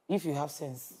 If you have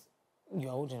sense, you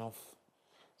are old enough.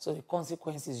 So the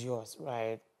consequence is yours,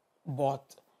 right? But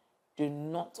do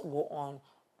not go on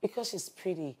because she's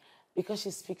pretty, because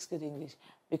she speaks good English,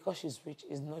 because she's rich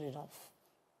is not enough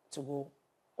to go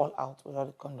all out without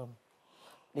a condom.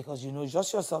 Because you know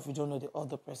just yourself, you don't know the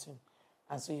other person.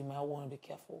 And so you might want to be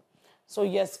careful. So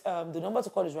yes, the number to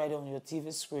call is right on your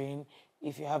TV screen.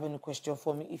 If you have any question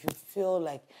for me, if you feel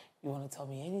like you want to tell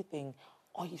me anything,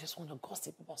 or you just want to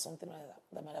gossip about something like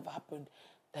that might have happened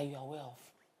that you're aware of.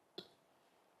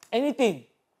 Anything.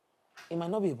 It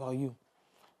might not be about you.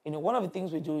 You know, one of the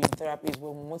things we do in therapy is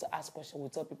when we want to ask questions, we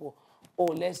tell people, oh,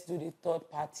 let's do the third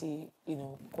party, you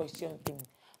know, question thing.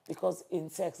 Because in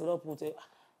sex, a lot of people say,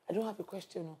 I don't have a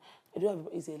question. I don't have a...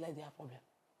 It's a lie, they have a problem.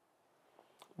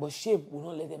 But shame will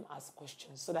not let them ask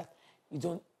questions so that you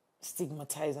don't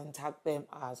stigmatize and tag them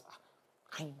as,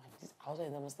 I'm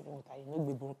outside them stepping with her, you know,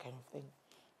 the kind of thing.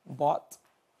 But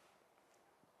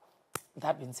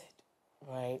that being said,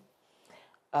 right?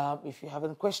 If you have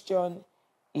a question,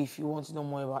 if you want to know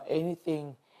more about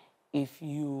anything, if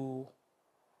you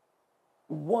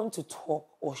want to talk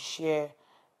or share,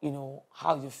 you know,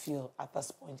 how you feel at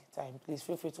this point in time, please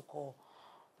feel free to call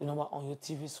the number on your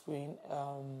TV screen.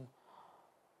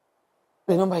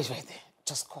 The number is right there.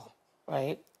 Just call,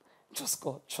 right? Just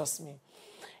call. Trust me.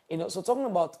 You know, so talking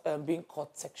about being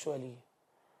caught sexually,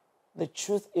 the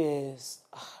truth is,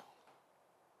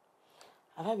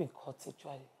 have I been caught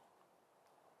sexually?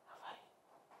 Have I?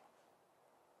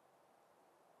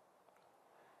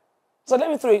 So let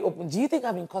me throw it open. Do you think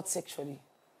I've been caught sexually,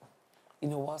 you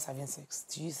know, whilst having sex?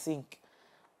 Do you think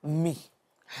me,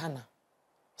 Hannah,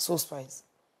 Soulspice,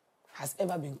 has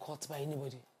ever been caught by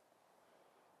anybody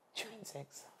during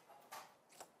sex?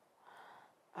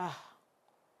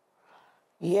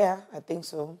 Yeah, I think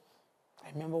so. I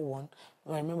remember one.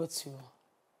 No, I remember two.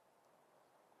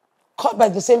 Caught by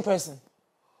the same person.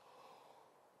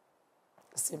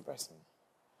 The same person.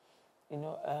 You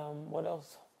know, what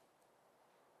else?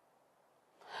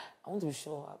 I want to be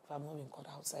sure if I've not been caught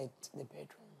outside the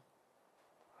bedroom.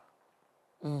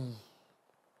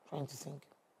 Trying to think.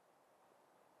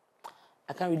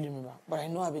 I can't really remember. But I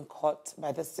know I've been caught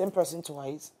by the same person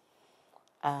twice.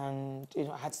 And, you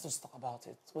know, I had to just talk about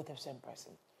it with the same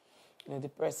person. You know, the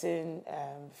person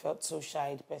felt so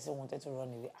shy. The person wanted to run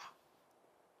away.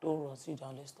 Don't run, sit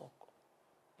down, let's talk.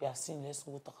 We are seen, let's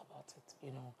go talk about it,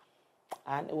 you know.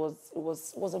 And it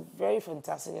was a very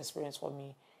fantastic experience for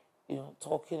me, you know,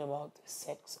 talking about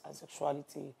sex and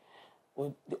sexuality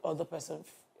with the other person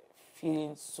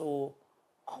feeling so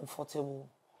comfortable,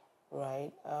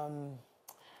 right?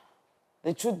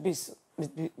 The truth be,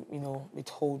 you know, be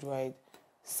told, right?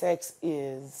 Sex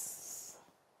can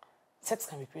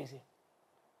be crazy.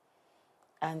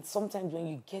 And sometimes when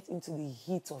you get into the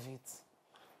heat of it,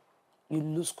 you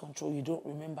lose control. You don't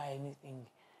remember anything.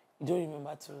 You don't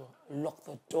remember to lock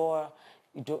the door.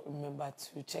 You don't remember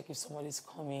to check if somebody's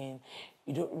coming.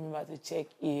 You don't remember to check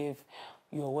if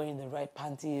you're wearing the right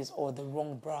panties or the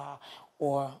wrong bra,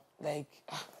 or like,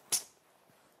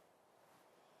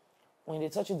 when they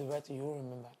touch you the right way, you won't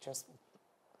remember, trust me.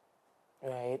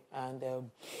 Right?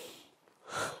 And,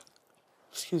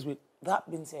 excuse me, that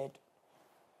being said,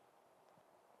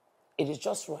 it is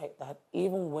just right that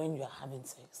even when you're having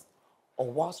sex, or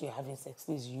whilst you're having sex,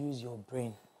 please use your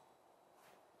brain.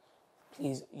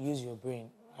 Please use your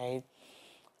brain, right?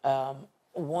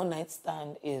 One night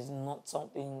stand is not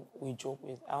something we joke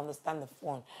with. I understand the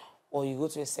fun. Or you go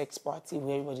to a sex party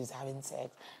where everybody's having sex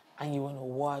and you want to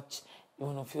watch, you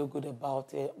want to feel good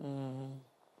about it.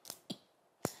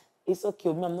 It's okay.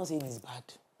 I'm not saying it's bad.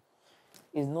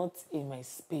 It's not in my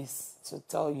space to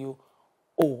tell you,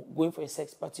 oh, going for a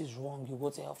sex party is wrong, you go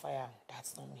to hellfire.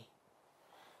 That's not me.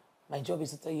 My job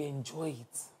is to tell you, enjoy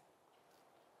it.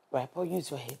 Right? But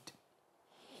use your head.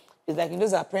 It's like,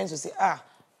 those are parents who say, don't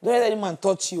let any man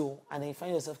touch you, and then you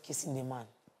find yourself kissing the man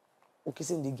or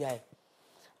kissing the guy.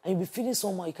 And you'll be feeling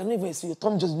somehow, you cannot even see your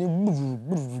tongue just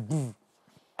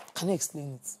can you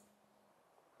explain it?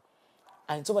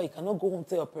 And so you cannot go home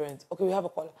to your parents. Okay, we have a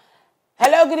caller.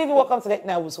 Hello, good evening, welcome to Late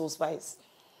Night with Soulspice.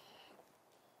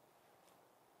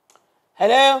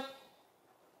 Hello?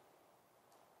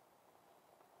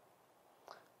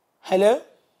 Hello?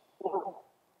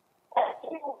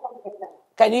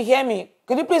 Can you hear me?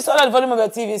 Could you please turn on the volume of your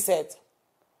TV set?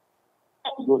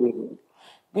 Good evening.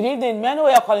 Good evening. May I know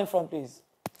where you're calling from, please?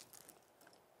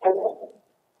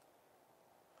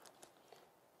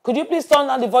 Could you please turn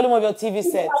on the volume of your TV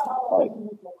set?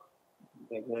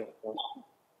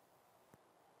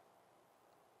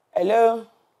 Hello?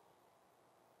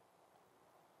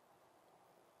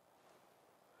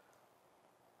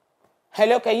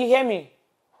 Hello, can you hear me?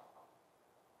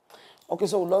 Okay,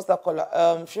 so we lost that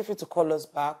caller. Feel free to call us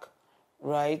back,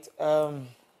 right? So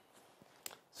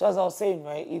as I was saying,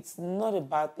 right, it's not a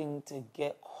bad thing to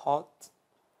get hot.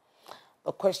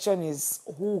 The question is,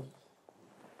 who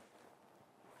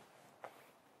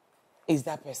is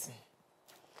that person?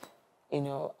 You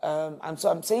know, and so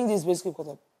I'm saying this basically because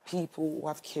of people who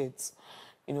have kids.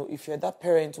 You know, if you're that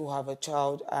parent who have a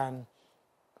child and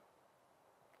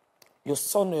your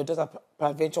son or your daughter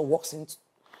peradventure walks into,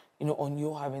 you know, on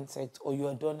you having sex, or you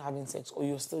are done having sex, or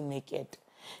you're still naked,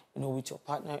 you know, with your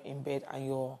partner in bed, and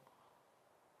your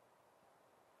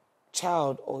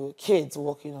child or your kids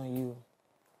walking on you,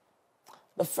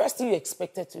 the first thing you're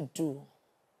expected to do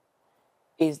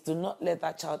is do not let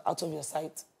that child out of your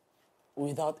sight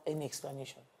without any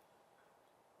explanation.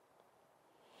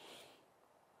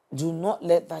 Do not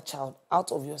let that child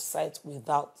out of your sight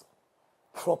without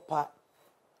proper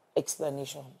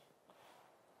explanation.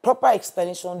 Proper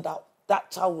explanation that that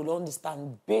child will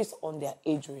understand based on their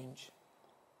age range.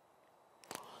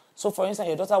 So, for instance,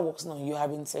 your daughter walks in on you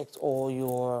having sex, or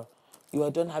you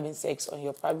are done having sex, or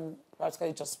you're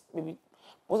practically just maybe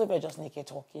both of you are just naked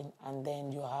talking, and then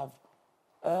you have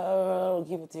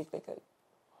give or take like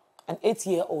an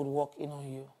 8-year-old walk in on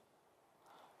you.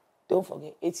 Don't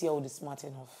forget, 8-year-old is smart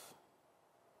enough.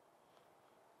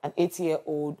 An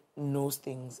 8-year-old knows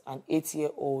things. An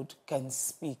 8-year-old can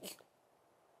speak.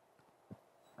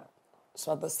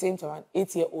 So at the same time, an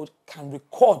 8-year-old can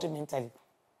record mentally.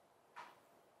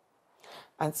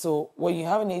 And so when you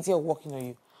have an 8-year-old walking on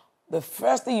you, the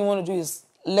first thing you want to do is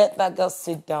let that girl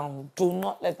sit down. Do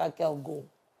not let that girl go.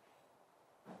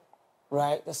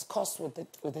 Right? Discuss with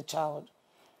the child.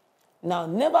 Now,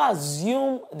 never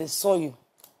assume they saw you.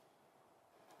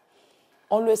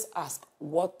 Always ask,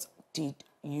 what did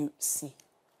you see?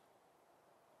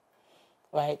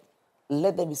 Right?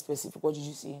 Let them be specific. What did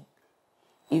you see?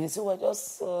 If they say,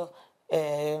 well,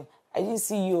 I didn't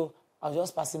see you, I was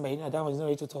just passing by, that was not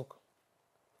ready to talk.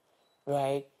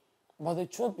 Right? But the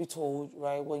truth be told,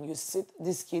 right, when you sit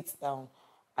these kids down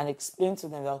and explain to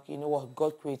them that, okay, you know what,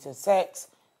 God created sex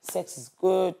is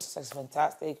good, sex is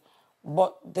fantastic,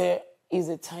 but there is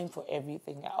a time for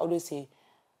everything. I always say,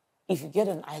 if you get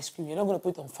an ice cream, you're not going to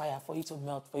put it on fire for you to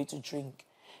melt, for you to drink.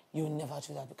 You'll never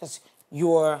do that because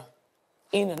you're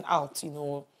in and out, you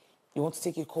want to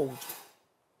take it cold.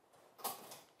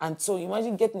 And so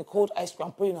imagine getting a cold ice cream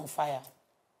and putting it on fire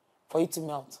for you to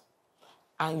melt.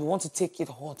 And you want to take it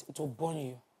hot, it will burn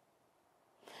you.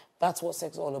 That's what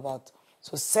sex is all about.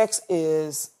 So sex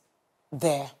is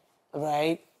there,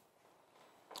 right?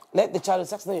 Let the child,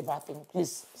 sex is not a bad thing,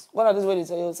 please. One of those ways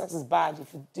they say, sex is bad.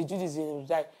 If you do this, you'll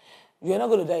die. You're not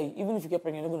going to die. Even if you get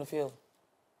pregnant, you're not going to fail.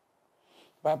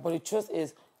 Right? But the truth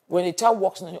is, when a child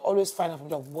walks in, you always find out from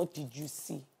them, what did you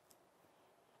see?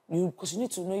 Because you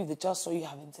need to know if the child saw you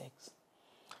having sex.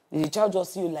 Did the child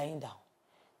just see you lying down?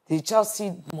 Did the child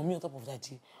see mommy on top of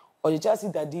daddy? Or did the child see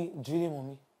daddy drilling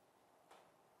mommy?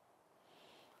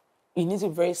 You need to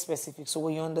be very specific. So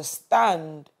when you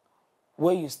understand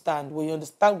where you stand, when you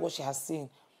understand what she has seen,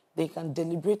 they can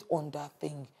deliberate on that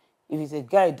thing. If it's a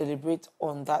guy, deliberate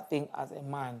on that thing as a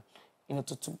man,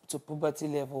 to puberty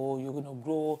level, you're going to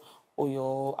grow,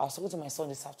 or I was talking to my son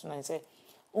this afternoon and he said,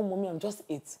 oh, mommy, I'm just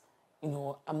 8.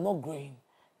 I'm not growing.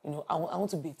 I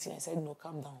want to be 18. I said, no,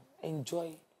 calm down.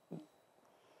 Enjoy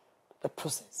the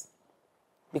process.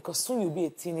 Because soon you'll be a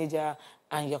teenager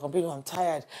and you're complaining, I'm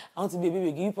tired. I want to be a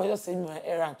baby. You probably just send me an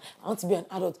errand. I want to be an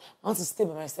adult. I want to stay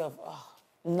by myself.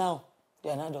 Now,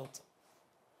 you're an adult.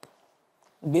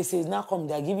 They say, now come,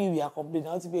 they're giving you your complaining.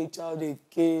 I want to be a child, a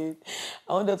kid.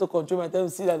 I want them to control my time,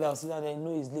 sit down, I'll sit down, and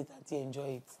know it's late until you enjoy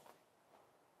it.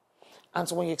 And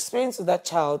so when you explain to that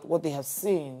child what they have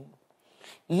seen,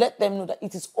 let them know that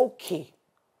it is okay,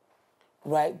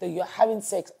 right, that you're having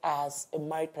sex as a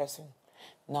married person.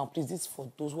 Now, please, this is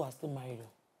for those who are still married.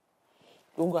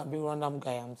 Don't go and be a random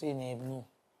guy. I'm saying no,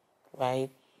 right?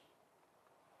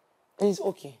 It's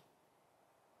okay.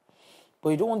 But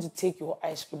you don't want to take your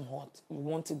ice cream hot. You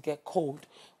want to get cold,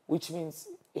 which means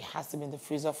it has to be in the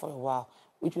freezer for a while,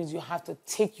 which means you have to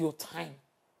take your time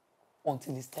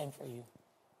until it's time for you.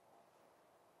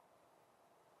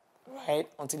 Right?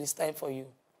 Until it's time for you.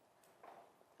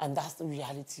 And that's the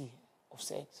reality of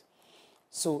sex.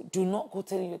 So do not go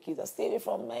telling your kids, stay away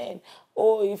from men.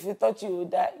 Oh, if you thought you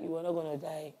would die, you were not going to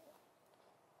die.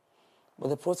 But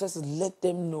the process is let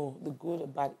them know the good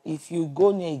and bad. If you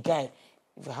go near a guy,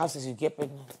 if you have sex, you get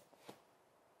pregnant.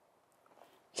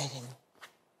 Let them know.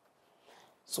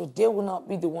 So they will not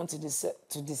be the one to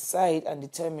decide and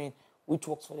determine which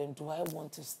works for them. Do I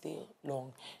want to stay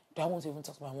long? Do I want to even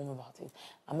talk to my mom about it?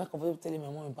 Am I comfortable telling my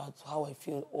mom about how I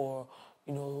feel, or,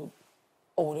 or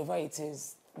whatever it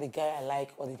is, the guy I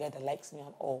like or the guy that likes me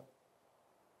and all?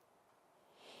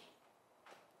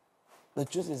 The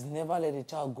truth is, never let a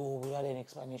child go without any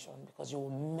explanation, because you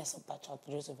will mess up that child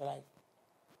for the rest of your life.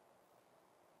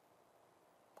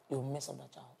 You will mess up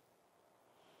that child.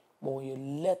 But when you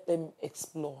let them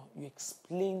explore, you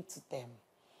explain to them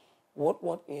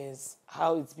what is,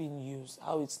 how it's being used,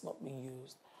 how it's not being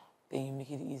used, then you make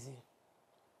it easy.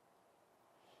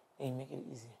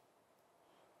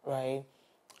 Right?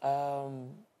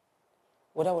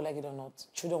 Whether I would like it or not,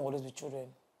 children will always be children.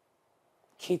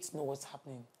 Kids know what's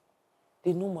happening.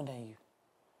 They know more than you.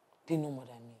 They know more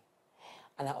than me.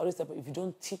 And I always tell people, if you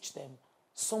don't teach them,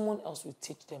 someone else will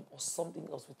teach them or something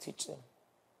else will teach them.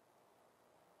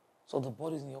 So the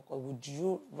ball is in your court. Would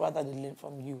you rather they learn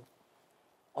from you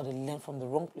or they learn from the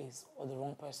wrong place or the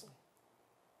wrong person?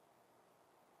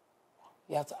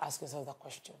 You have to ask yourself that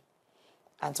question.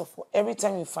 And so for every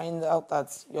time you find out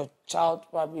that your child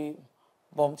probably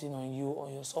bumped in on you or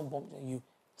your son bumped on you,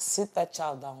 sit that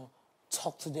child down,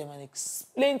 talk to them and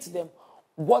explain to them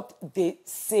what they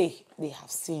say they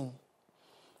have seen,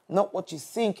 not what you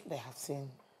think they have seen.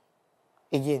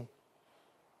 Again,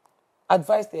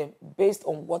 advise them based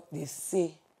on what they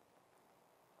say,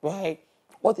 right?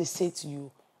 What they say to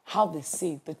you, how they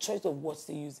say it, the choice of words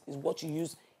they use is what you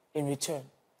use in return,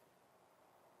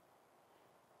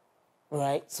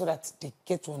 right? So that they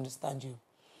get to understand you.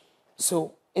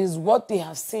 So it is what they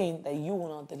have seen that you will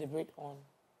not deliberate on.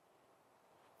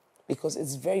 Because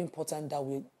it's very important that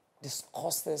we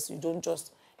discuss this. You don't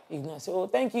just ignore. Say, oh,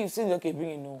 thank you. You've seen it. Okay,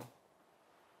 bring it. No.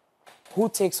 Who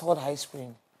takes hot ice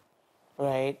cream,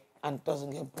 right, and doesn't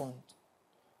get burned?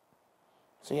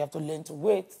 So you have to learn to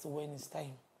wait to when it's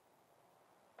time.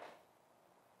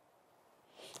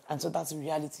 And so that's the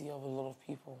reality of a lot of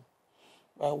people.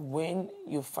 Right? When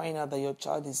you find out that your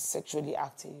child is sexually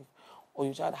active or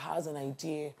your child has an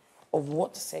idea of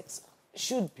what sex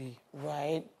should be,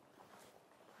 right,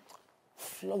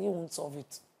 flogging won't solve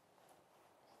it.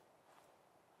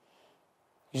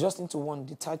 You just need to, one,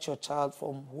 detach your child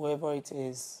from whoever it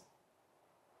is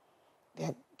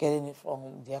they're getting it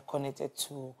from, they're connected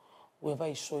to, whoever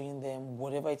is showing them,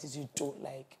 whatever it is you don't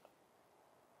like.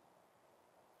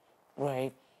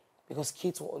 Right? Because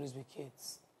kids will always be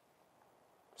kids.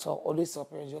 So always tell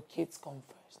parents, your kids come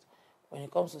first. When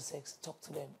it comes to sex, talk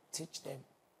to them, teach them.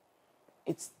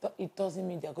 It doesn't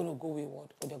mean they're going to go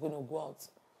wayward or they're going to go out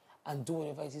and do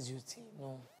whatever it is you say.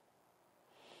 No.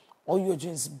 All you're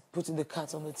doing is putting the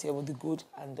cards on the table, the good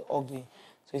and the ugly.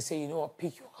 So you say, you know what,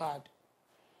 pick your card.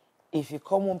 If you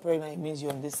come home pregnant, it means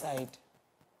you're on this side.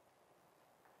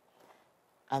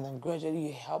 And then gradually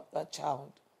you help that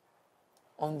child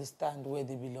understand where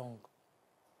they belong.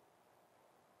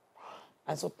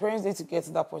 And so parents need to get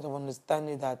to that point of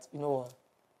understanding that, you know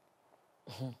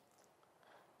what,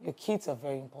 your kids are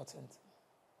very important.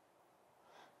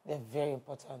 They're very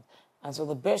important. And so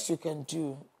the best you can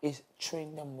do is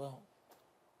train them well.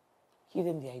 Give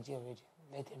them the idea already.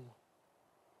 Let them know.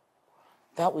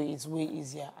 That way it's way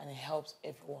easier and it helps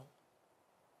everyone.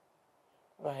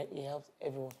 Right? It helps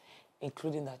everyone,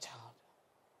 including that child.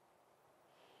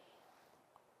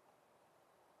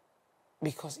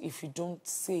 Because if you don't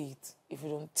say it, if you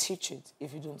don't teach it,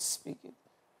 if you don't speak it,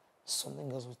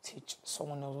 something else will teach,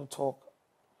 someone else will talk,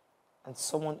 and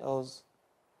someone else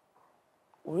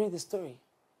will read the story.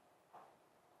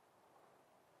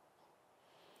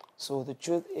 So the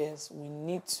truth is, we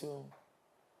need to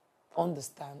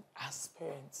understand as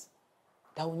parents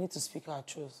that we need to speak our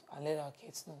truth and let our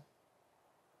kids know.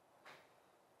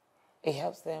 It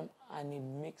helps them and it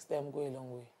makes them go a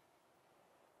long way.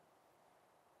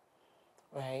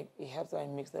 Right? It helps them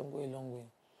and makes them go a long way.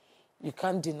 You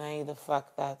can't deny the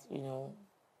fact that, you know,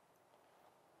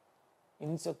 you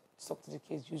need to talk to the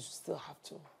kids. You still have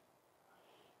to.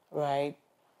 Right?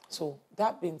 So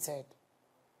that being said,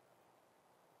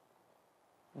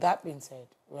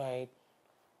 right,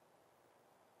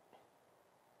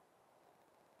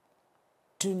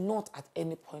 do not at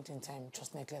any point in time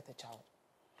just neglect the child.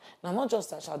 Now, not just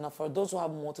that child. Now, for those who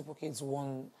have multiple kids,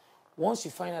 once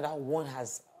you find out that one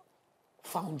has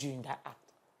found you in that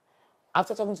act,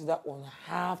 after talking to that one,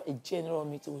 have a general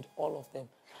meeting with all of them.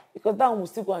 Because that one will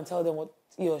still go and tell them what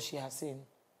he or she has seen.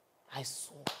 I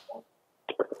saw.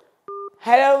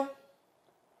 Hello?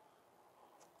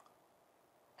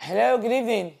 Hello, good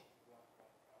evening.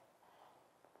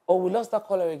 Oh, we lost that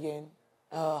caller again.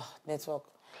 Network.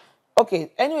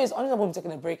 Okay, anyways, honestly, we'll be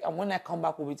taking a break. And when I come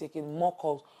back, we'll be taking more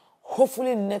calls.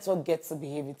 Hopefully, network gets to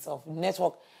behave itself.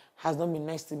 Network has not been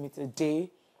nice to me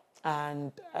today.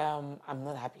 And I'm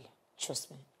not happy. Trust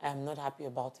me. I'm not happy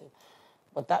about it.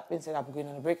 But that being said, I'll be going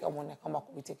on a break. And when I come back,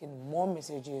 we'll be taking more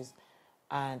messages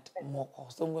and more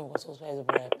calls. Don't go and go Soulspice. I'll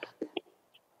be right back.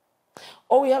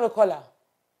 Oh, we have a caller.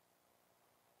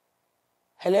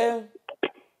 Hello?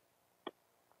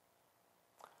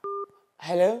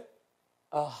 Hello?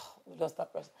 Oh, we lost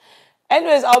that person.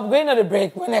 Anyways, I'll be going on a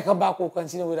break. When I come back, we'll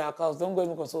continue with our calls. Don't go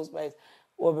and go Soulspice.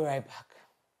 We'll be right back.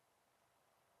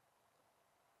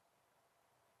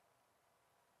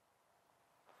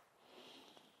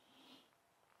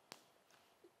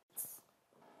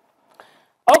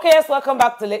 Okay, yes, welcome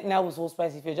back to Late Night with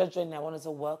Soulspice. If you're just joining, I wanted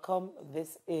to welcome.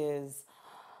 This is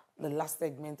the last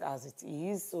segment as it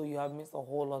is, so you have missed a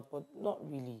whole lot, but not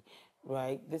really.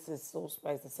 right? This is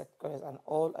Soulspice, the Secrets, and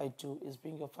all I do is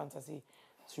bring your fantasy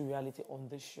to reality on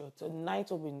this show.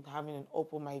 Tonight we'll be having an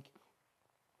open mic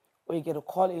where you get to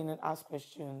call in and ask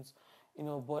questions,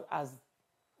 but as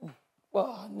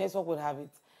well, network would have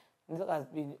it, network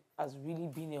has really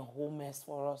been a whole mess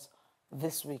for us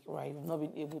this week, right? We've not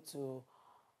been able to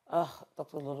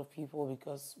talk to a lot of people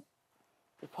because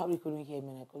they probably couldn't hear me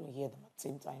and I couldn't hear them at the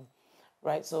same time,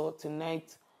 right? So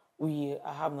tonight we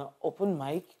are having an open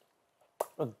mic,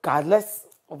 regardless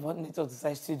of what network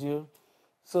decides to do.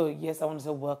 So yes, I want to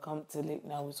say welcome to Late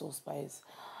Now with Soulspice.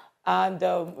 And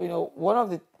one of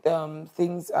the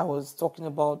things I was talking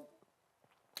about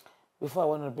before I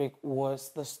went on a break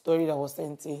was the story that was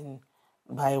sent in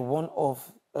by one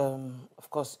of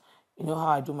course, you know how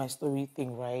I do my story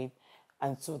thing, right?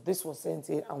 And so this was sent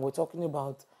in, and we're talking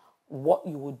about what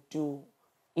you would do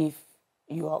if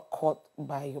you are caught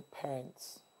by your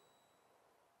parents.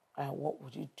 And what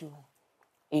would you do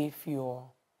if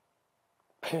your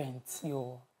parents,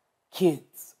 your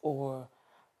kids, or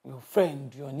your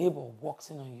friend, your neighbor walks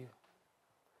in on you?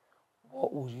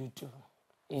 What would you do?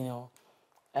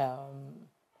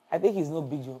 I think it's no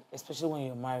big deal, especially when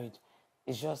you're married.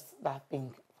 It's just that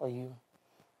thing for you,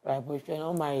 right? But if you're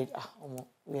not married,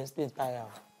 we explain tire.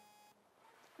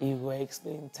 You will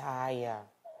explain tire.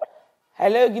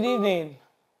 Hello, good evening.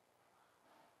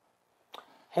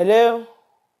 Hello.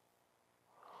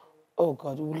 Oh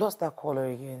God, we lost that caller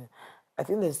again. I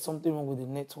think there's something wrong with the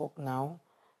network now.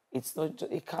 It's not.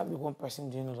 It can't be one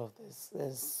person doing all of this.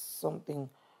 There's something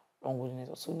wrong with the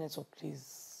network. So network,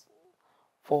 please,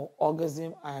 for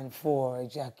orgasm and for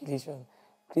ejaculation,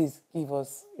 please give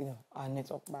us, our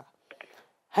network back.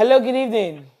 Hello, good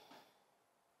evening.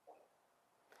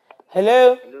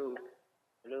 Hello. Hello.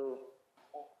 Hello.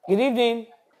 Good evening.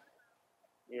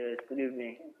 Yes, good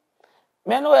evening.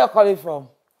 May I know where you're calling from?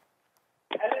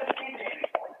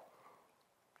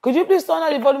 Could you please turn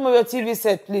down the volume of your TV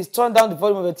set, please? Turn down the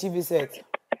volume of your TV set.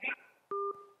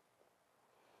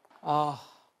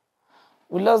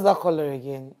 We lost that caller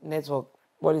again. Network,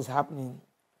 what is happening?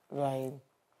 Right.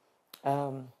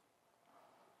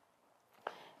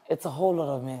 It's a whole lot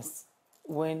of mess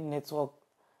when network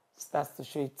starts to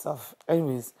show itself.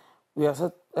 Anyways, we are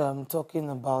also talking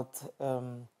about,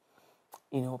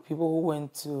 people who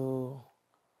went to,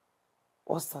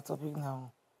 what's that topic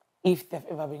now? If they've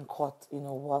ever been caught,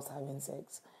 whilst having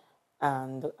sex.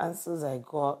 And the answers I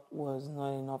got was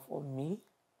not enough for me.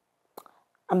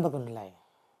 I'm not going to lie.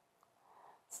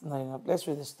 It's not enough. Let's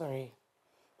read the story.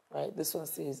 Right, this one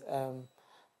says,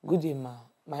 good day, ma.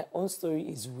 My own story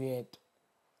is weird.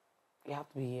 You have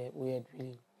to be weird,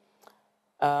 really.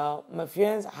 My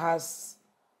fiance has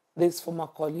this former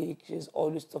colleague she's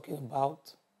always talking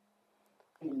about.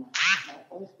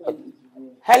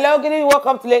 Hello, good evening.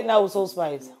 Welcome to Late Now with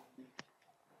Soulspice.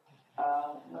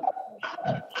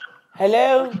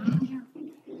 Hello?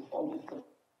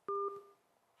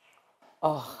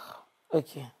 Oh,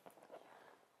 okay.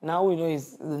 Now we know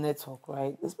it's the network,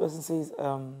 right? This person says,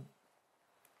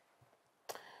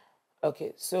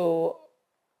 okay, so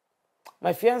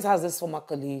my fiance has this former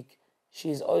colleague.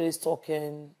 She's always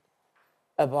talking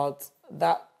about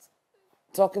that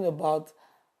the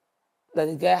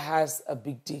guy has a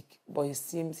big dick, but it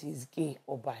seems he's gay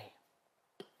or bi.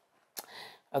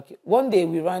 Okay, one day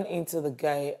we ran into the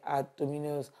guy at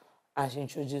Domino's and she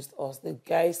introduced us. The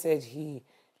guy said he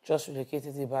just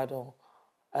relocated to Ibadan.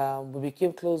 We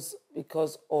became close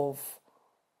because of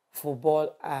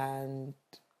football and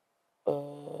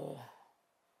football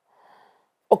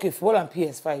and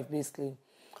PS5 basically.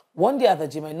 One day at the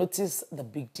gym, I noticed the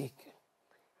big dick.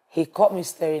 He caught me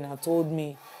staring and told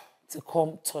me to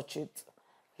come touch it.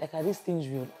 Like, are these things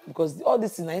real? Because all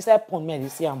this is inside porn, me, I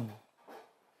see them.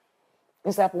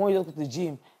 Inside porn, when you go to the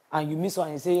gym and you miss one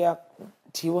and you say, yeah,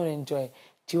 do you want to enjoy?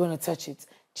 Do you want to touch it?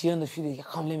 Do you want to feel it?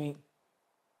 Come, let me.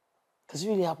 Does it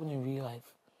really happen in real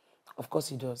life? Of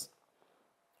course it does.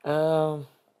 One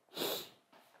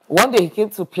day he came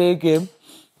to play a game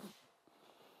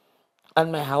at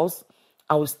my house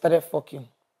and we started fucking.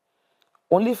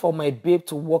 Only for my babe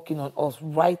to walk in on us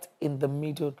right in the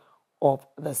middle of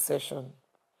the session.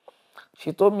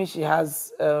 She told me she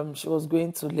was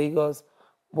going to Lagos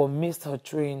but missed her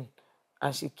train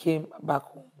and she came back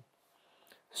home.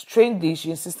 Strangely,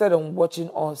 she insisted on watching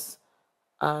us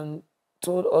and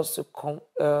told us to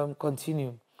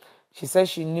continue. She said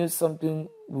she knew something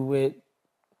we were doing.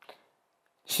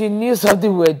 She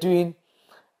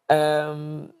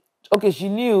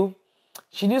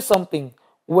knew something.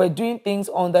 We were doing things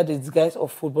under the disguise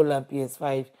of football and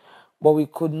PS5, but we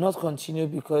could not continue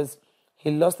because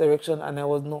he lost erection and I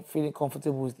was not feeling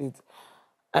comfortable with it.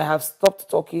 I have stopped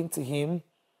talking to him,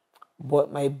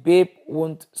 but my babe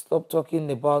won't stop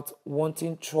talking about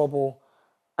wanting trouble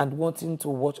and wanting to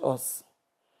watch us.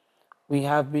 We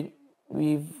have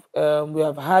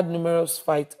had numerous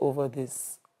fights over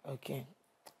this. Okay.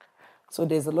 So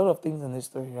there's a lot of things in this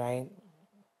story, right?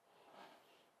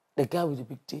 The guy with the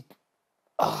big dick.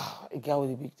 A guy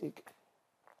with a big dick.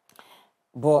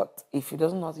 But if he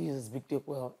doesn't know how to use his big dick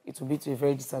well, it will be to a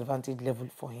very disadvantaged level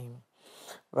for him,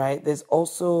 right? There's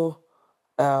also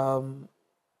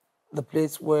the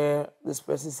place where this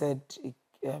person said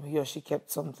he or she kept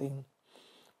something,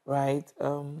 right?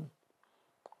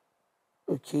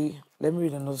 Okay, let me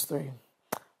read another story.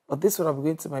 But this one I'll be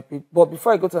going to my page. But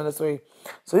before I go to another story,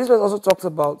 so this person also talks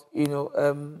about,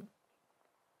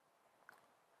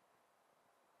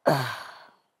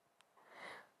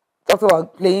 talked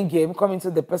about playing game, coming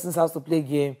to the person's house to play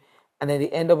game, and then they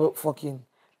end up fucking.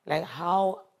 Like,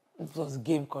 how does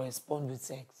game correspond with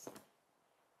sex?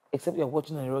 Except you're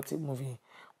watching an erotic movie,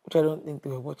 which I don't think they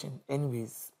were watching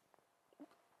anyways.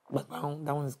 But now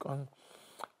that one is gone,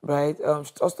 right? She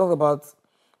also talked about,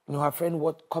 her friend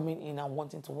coming in and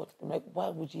wanting to watch. I'm like, why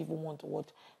would you even want to watch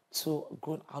two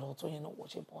grown adults when you're not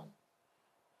watching porn?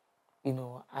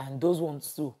 And those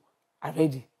ones too are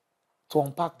ready to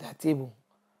unpack their table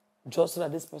just so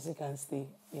that this person can stay.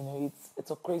 It's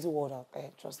a crazy world out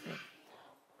there, trust me.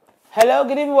 Hello,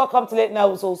 good evening, welcome to Late Night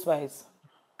with Soulspice.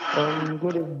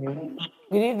 Good evening.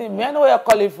 Good evening, may I know where you're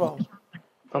calling from?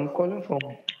 I'm calling from.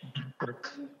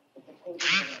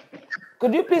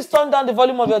 Could you please turn down the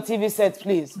volume of your TV set,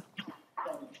 please?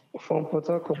 From Port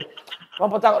Harcourt.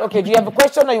 From Port Harcourt. Okay, do you have a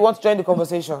question or you want to join the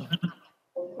conversation?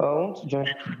 I want to join.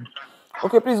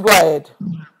 Okay, please go ahead.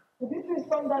 Could you please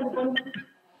turn down the volume?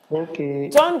 Okay.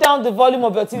 Turn down the volume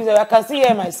of your TV set. I can still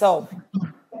hear myself.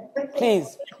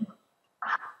 Please.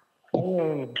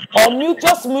 Or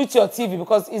just mute your TV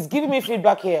because it's giving me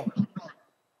feedback here.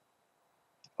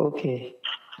 Okay.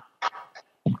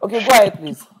 Okay, go ahead,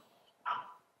 please.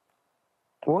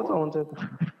 What I wanted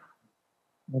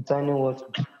to tiny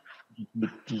what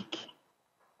big dick.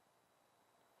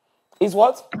 Is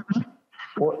what?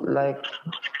 What like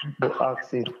the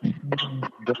accent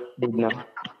now.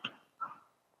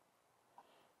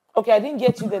 Okay, I didn't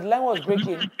get you. The line was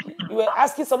breaking. You were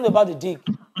asking something about the dick.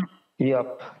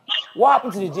 Yep. What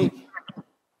happened to the dick?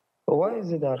 Why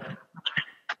is it that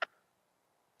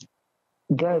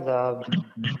guys are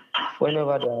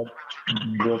whenever they have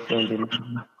girlfriend?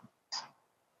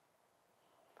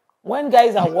 When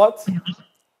guys are what?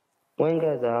 When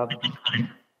guys have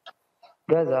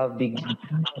big dick.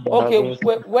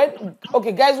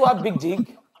 Okay, guys who have big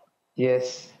dick.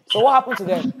 Yes. So what happened to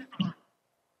them?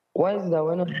 Why is that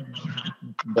when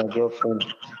the girlfriend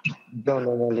don't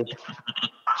normally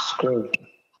scream?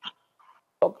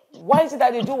 Why is it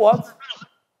that they do what?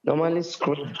 Normally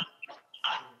scream.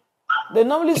 They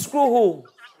normally screw who?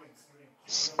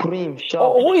 Scream, shout.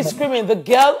 Or who is screaming, the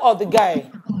girl or the guy?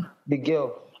 The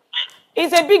girl.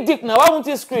 It's a big dick now. Why won't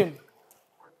you scream?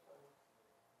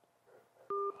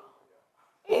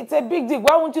 It's a big dick.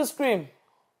 Why won't you scream?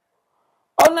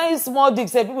 Ordinary small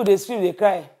dicks, people they scream, they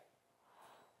cry.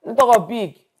 You talk about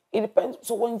big. It depends.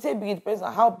 So when you say big, it depends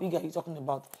on how big are you talking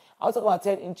about. I was talking about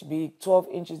 10-inch big, 12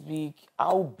 inches big.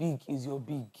 How big is your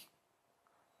big?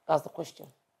 That's the question.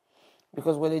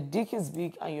 Because when the dick is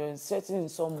big and you're inserting in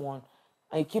someone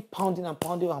and you keep pounding and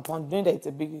pounding and pounding, knowing that it's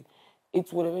a big,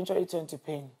 it will eventually turn to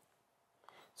pain.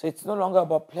 So it's no longer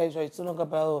about pleasure. It's no longer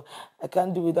about, oh, I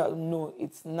can't do without. No,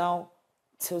 it's now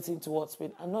tilting towards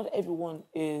pain. And not everyone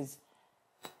is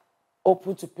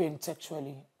open to pain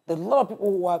sexually. There's a lot of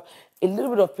people who have a little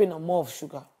bit of pain and more of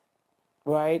sugar,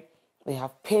 right? They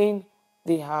have pain.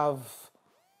 They can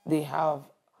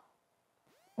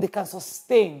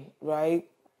sustain, right?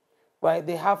 Right?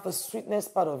 They have the sweetness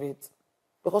part of it.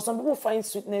 Because some people find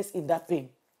sweetness in that pain.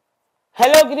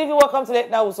 Hello, good evening. Welcome to Late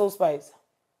Night with Soulspice.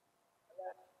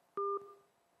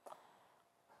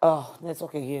 Oh,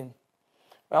 network again.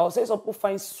 But I would say some people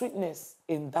find sweetness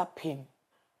in that pain.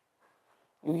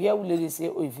 You hear ladies say,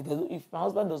 oh, if my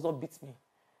husband does not beat me,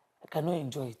 I cannot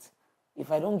enjoy it.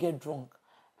 If I don't get drunk,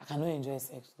 I cannot enjoy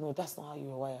sex. No, that's not how you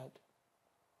were wired.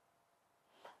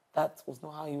 That was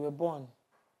not how you were born.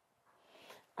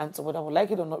 And so whether we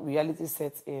like it or not, reality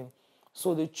sets in.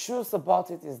 So the truth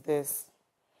about it is this,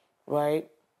 right?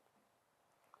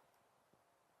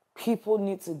 People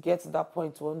need to get to that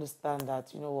point to understand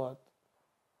that, you know what?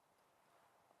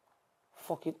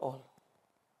 Fuck it all.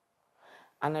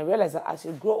 And I realized that as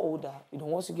you grow older,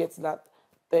 once you get to that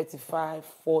 35,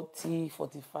 40,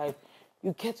 45,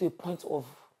 you get to a point of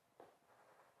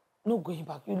no going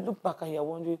back. You look back and you're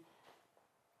wondering,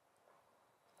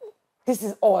 This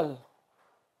is all.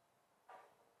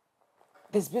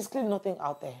 There's basically nothing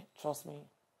out there, trust me.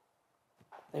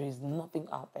 There is nothing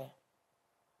out there.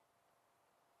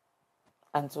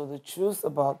 And so the truth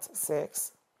about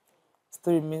sex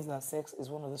still remains that sex is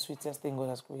one of the sweetest things God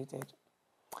has created.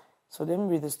 So let me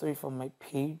read the story from my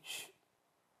page.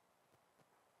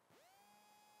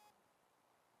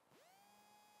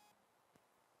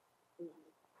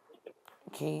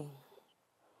 Okay.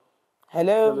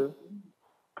 Hello. Hello.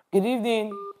 Good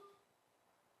evening.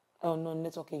 Oh no,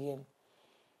 network again.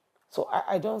 So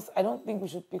I don't think we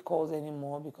should pick calls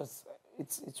anymore because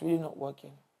it's really not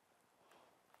working.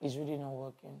 It's really not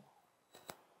working.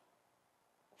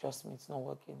 Trust me, it's not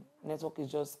working. Network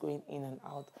is just going in and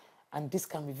out. And this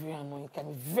can be very annoying. It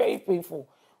can be very painful.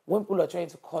 When people are trying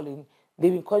to call in,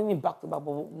 they've been calling me back to back,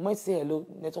 but when I say hello,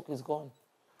 network is gone.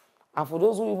 And for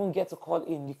those who even get to call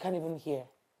in, you can't even hear.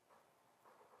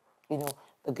 You know,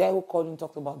 the guy who called in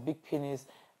talked about big penis.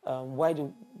 Why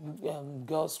do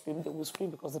girls scream? They will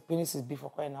scream because the penis is big, for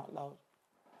crying out loud.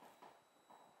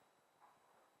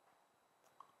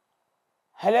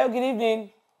 Hello, good evening.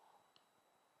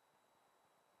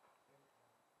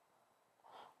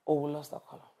 Oh, we lost that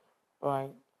caller. Right.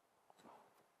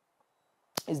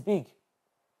 It's big.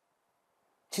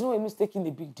 Do you know what means taking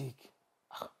the big dick?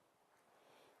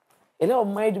 A lot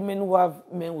of married men who have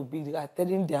men with big dick are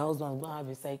telling their husbands don't have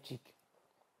a side chick.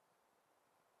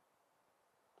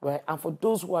 Right? And for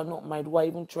those who are not married, who are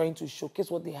even trying to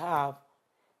showcase what they have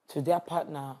to their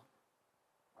partner,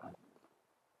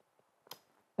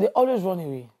 they always run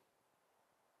away.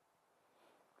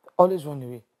 Always run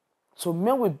away. So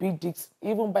men with big dicks,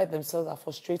 even by themselves, are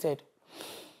frustrated.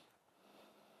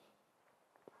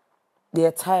 They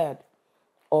are tired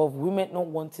of women not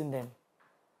wanting them.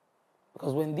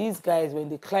 Because when these guys, when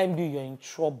they climb you, you're in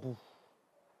trouble.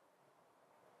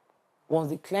 Once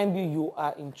they climb you, you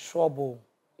are in trouble.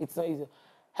 It's not easy.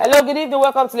 Hello, good evening.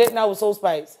 Welcome to Late Night with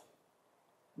Soulspice.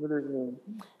 Good evening.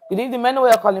 Good evening. Man, where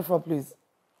you're calling from, please.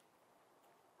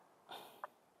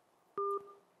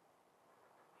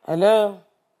 Hello.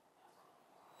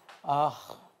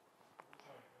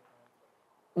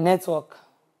 Network.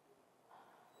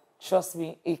 Trust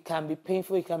me, it can be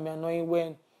painful. It can be annoying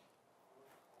when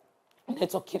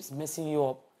network keeps messing you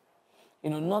up.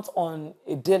 You know, not on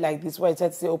a day like this where I try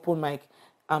to say open mic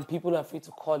and people are free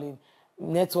to call in.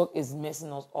 Network is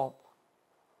messing us up.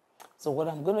 So what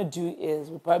I'm going to do is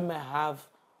we probably might have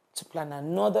to plan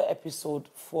another episode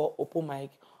for open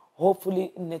mic.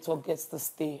 Hopefully network gets to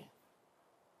stay,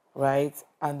 right?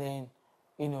 And then,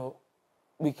 you know,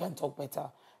 we can talk better.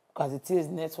 Because it is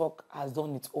network has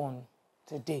done its own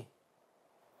today.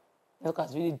 Network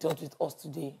has really dealt with us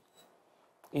today.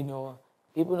 You know,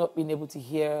 people not being able to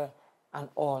hear and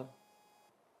all.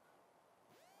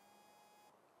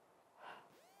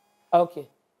 Okay.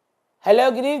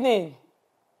 Hello, good evening.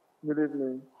 Good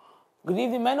evening. Good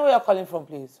evening. May I know where you're calling from,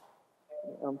 please?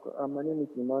 My name is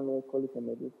Emmanuel, calling from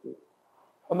my district.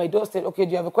 From my doorstep. Okay,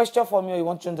 do you have a question for me or you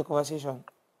want to join the conversation?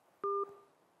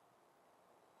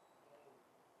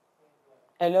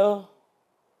 Hello?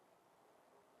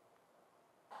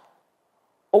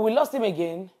 Oh, we lost him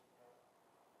again.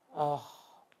 Oh.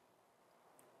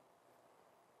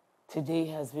 Today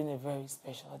has been a very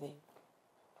special day.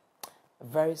 A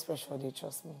very special day,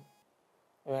 trust me.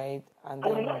 Right? And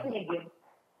hello,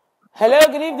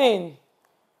 good evening.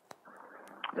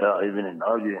 Yeah, evening.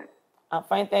 How are you? I'm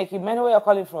fine, thank you. May I know where you're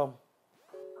calling from?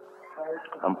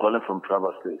 I'm calling from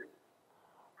Traverse State.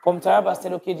 From Taraba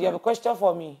State. Okay, do you have a question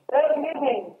for me?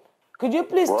 Could you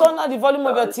please turn down the volume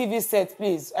of your TV set,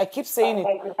 please? I keep saying it.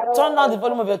 Turn down the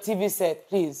volume of your TV set,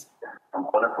 please. I'm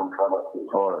calling from Traverse State.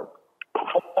 All right.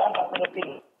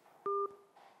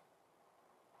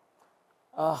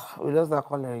 We lost that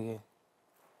caller again.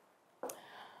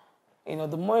 You know,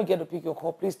 the more you get to pick your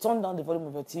call, please turn down the volume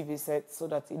of your TV set so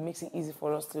that it makes it easy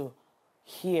for us to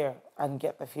hear and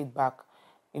get the feedback,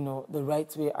 you know, the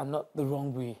right way and not the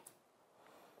wrong way.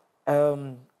 A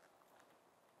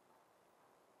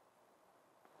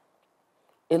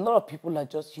lot of people are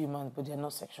just humans, but they're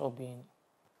not sexual beings.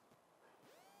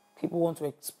 People want to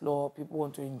explore, people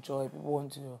want to enjoy, people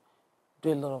want to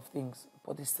do a lot of things,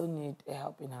 but they still need a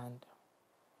helping hand.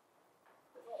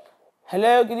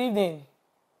 Hello, good evening.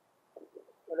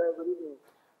 Hello, good evening.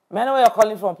 May I know where you're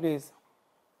calling from, please?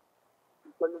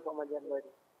 I'm calling from Ajambadi.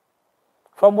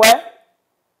 From where?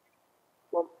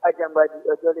 From Ajambadi,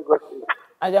 Jolly Gospel.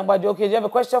 Ajambadi, okay, do you have a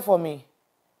question for me?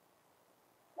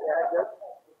 Yeah, just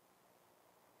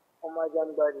from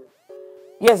Ajambadi.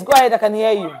 Yes, go ahead, I can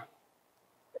hear you.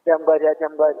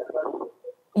 Ajambadi.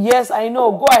 Yes, I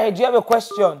know. Go ahead, do you have a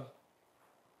question?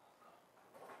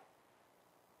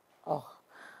 Oh.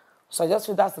 So I just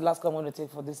feel that's the last call I'm going to take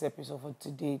for this episode for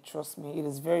today. Trust me, it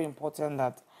is very important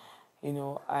that,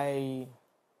 I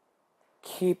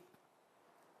keep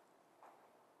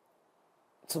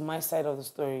to my side of the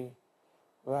story,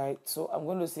 right? So I'm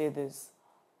going to say this.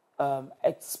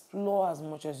 Explore as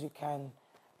much as you can.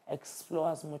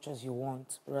 Explore as much as you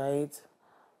want, right?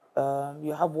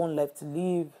 You have one life to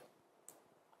live.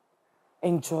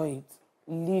 Enjoy it.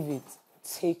 Live it.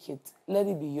 Take it. Let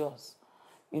it be yours.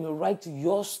 Write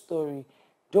your story.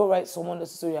 Don't write someone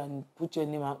else's story and put your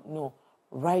name out. No.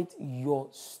 Write your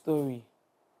story.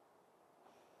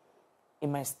 It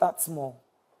might start small.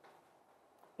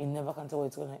 You never can tell where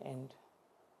it's going to end.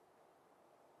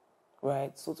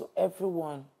 Right? So to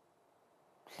everyone,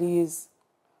 please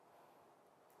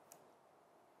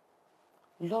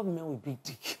love men with big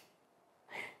dick.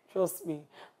 Trust me.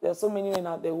 There are so many men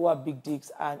out there who have big dicks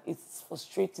and it's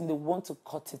frustrating. They want to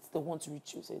cut it. They want to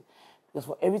reduce it. Because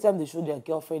for every time they show their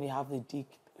girlfriend they have the dick,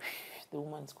 the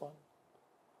woman is gone.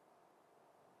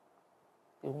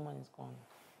 The woman is gone.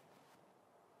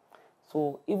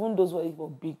 So even those who are for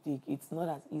big dick, it's not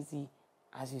as easy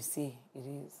as you say it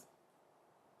is.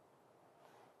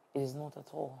 It is not at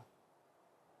all.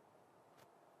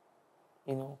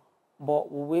 But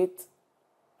we'll wait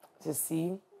to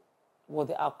see what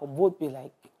the outcome would be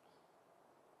like.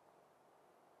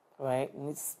 Right? We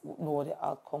need to know what the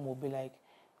outcome will be like.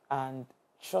 And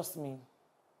trust me,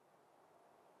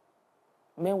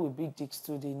 men with big dicks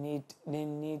too, they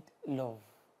need love.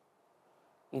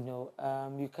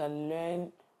 You can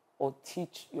learn or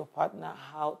teach your partner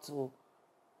how to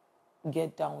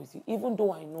get down with you. Even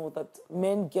though I know that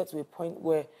men get to a point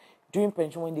where during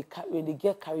penetration, when they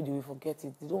get carried away, forget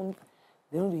it. They don't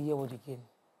hear what again.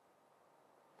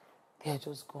 They are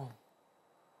just gone.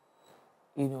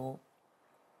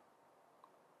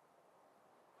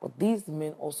 But these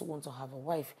men also want to have a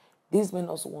wife. These men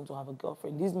also want to have a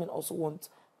girlfriend. These men also want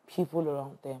people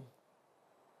around them.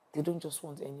 They don't just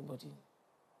want anybody.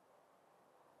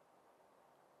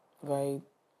 Right?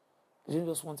 They don't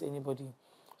just want anybody.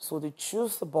 So the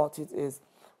truth about it is,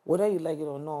 whether you like it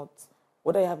or not,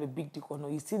 whether you have a big dick or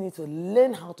not, you still need to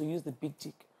learn how to use the big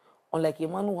dick. Unlike a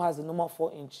man who has a normal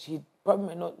 4-inch, he probably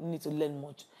might not need to learn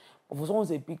much. But for someone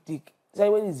with a big dick,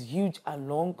 when it's huge and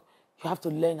long, you have to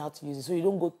learn how to use it. So you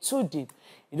don't go too deep.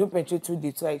 You don't penetrate too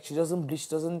deep. So like she doesn't bleed, she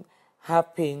doesn't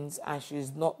have pains, and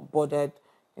she's not bothered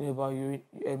about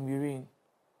urine.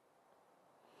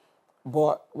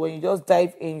 But when you just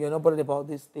dive in, you're not bothered about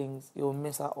these things, you'll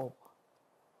mess her up.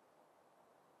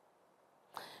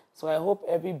 So I hope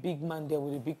every big man there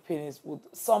with a big penis would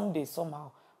someday,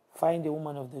 somehow, find the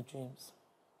woman of their dreams.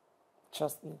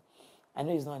 Trust me. I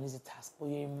know it's not an easy task, but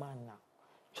you're a man now.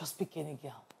 Just pick any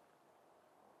girl.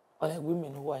 Or like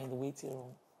women who are in the waiting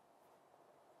room.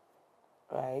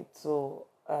 Right? So,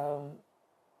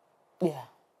 yeah.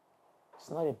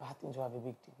 It's not a bad thing to have a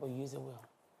big dick, but use it well.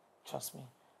 Trust me.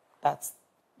 That's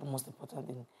the most important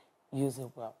thing. Use it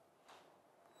well.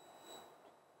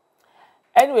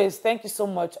 Anyways, thank you so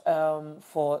much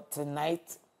for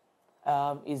tonight.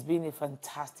 It's been a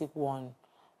fantastic one,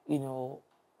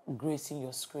 gracing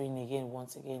your screen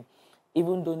once again.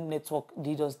 Even though network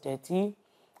did us dirty,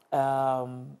 I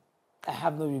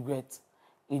have no regret,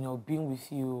 being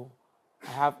with you. I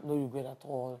have no regret at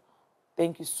all.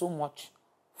 Thank you so much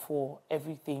for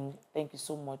everything. Thank you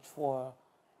so much for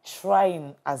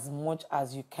trying as much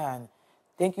as you can.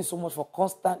 Thank you so much for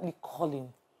constantly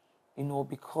calling,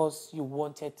 because you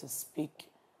wanted to speak,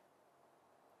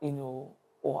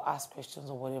 or ask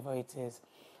questions or whatever it is.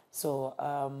 So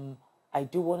I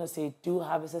do want to say, do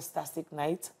have a fantastic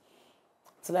night.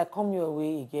 Till I come your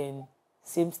way again,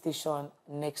 same station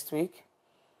next week.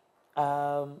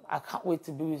 I can't wait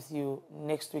to be with you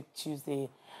next week, Tuesday.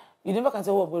 You never can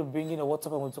tell what I'm going to bring in or what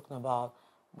topic I'm talking about,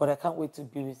 but I can't wait to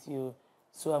be with you.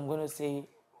 So I'm going to say,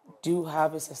 do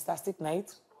have a fantastic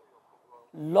night.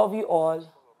 Love you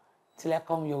all. Till I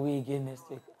come your way again next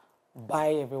week.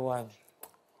 Bye, everyone.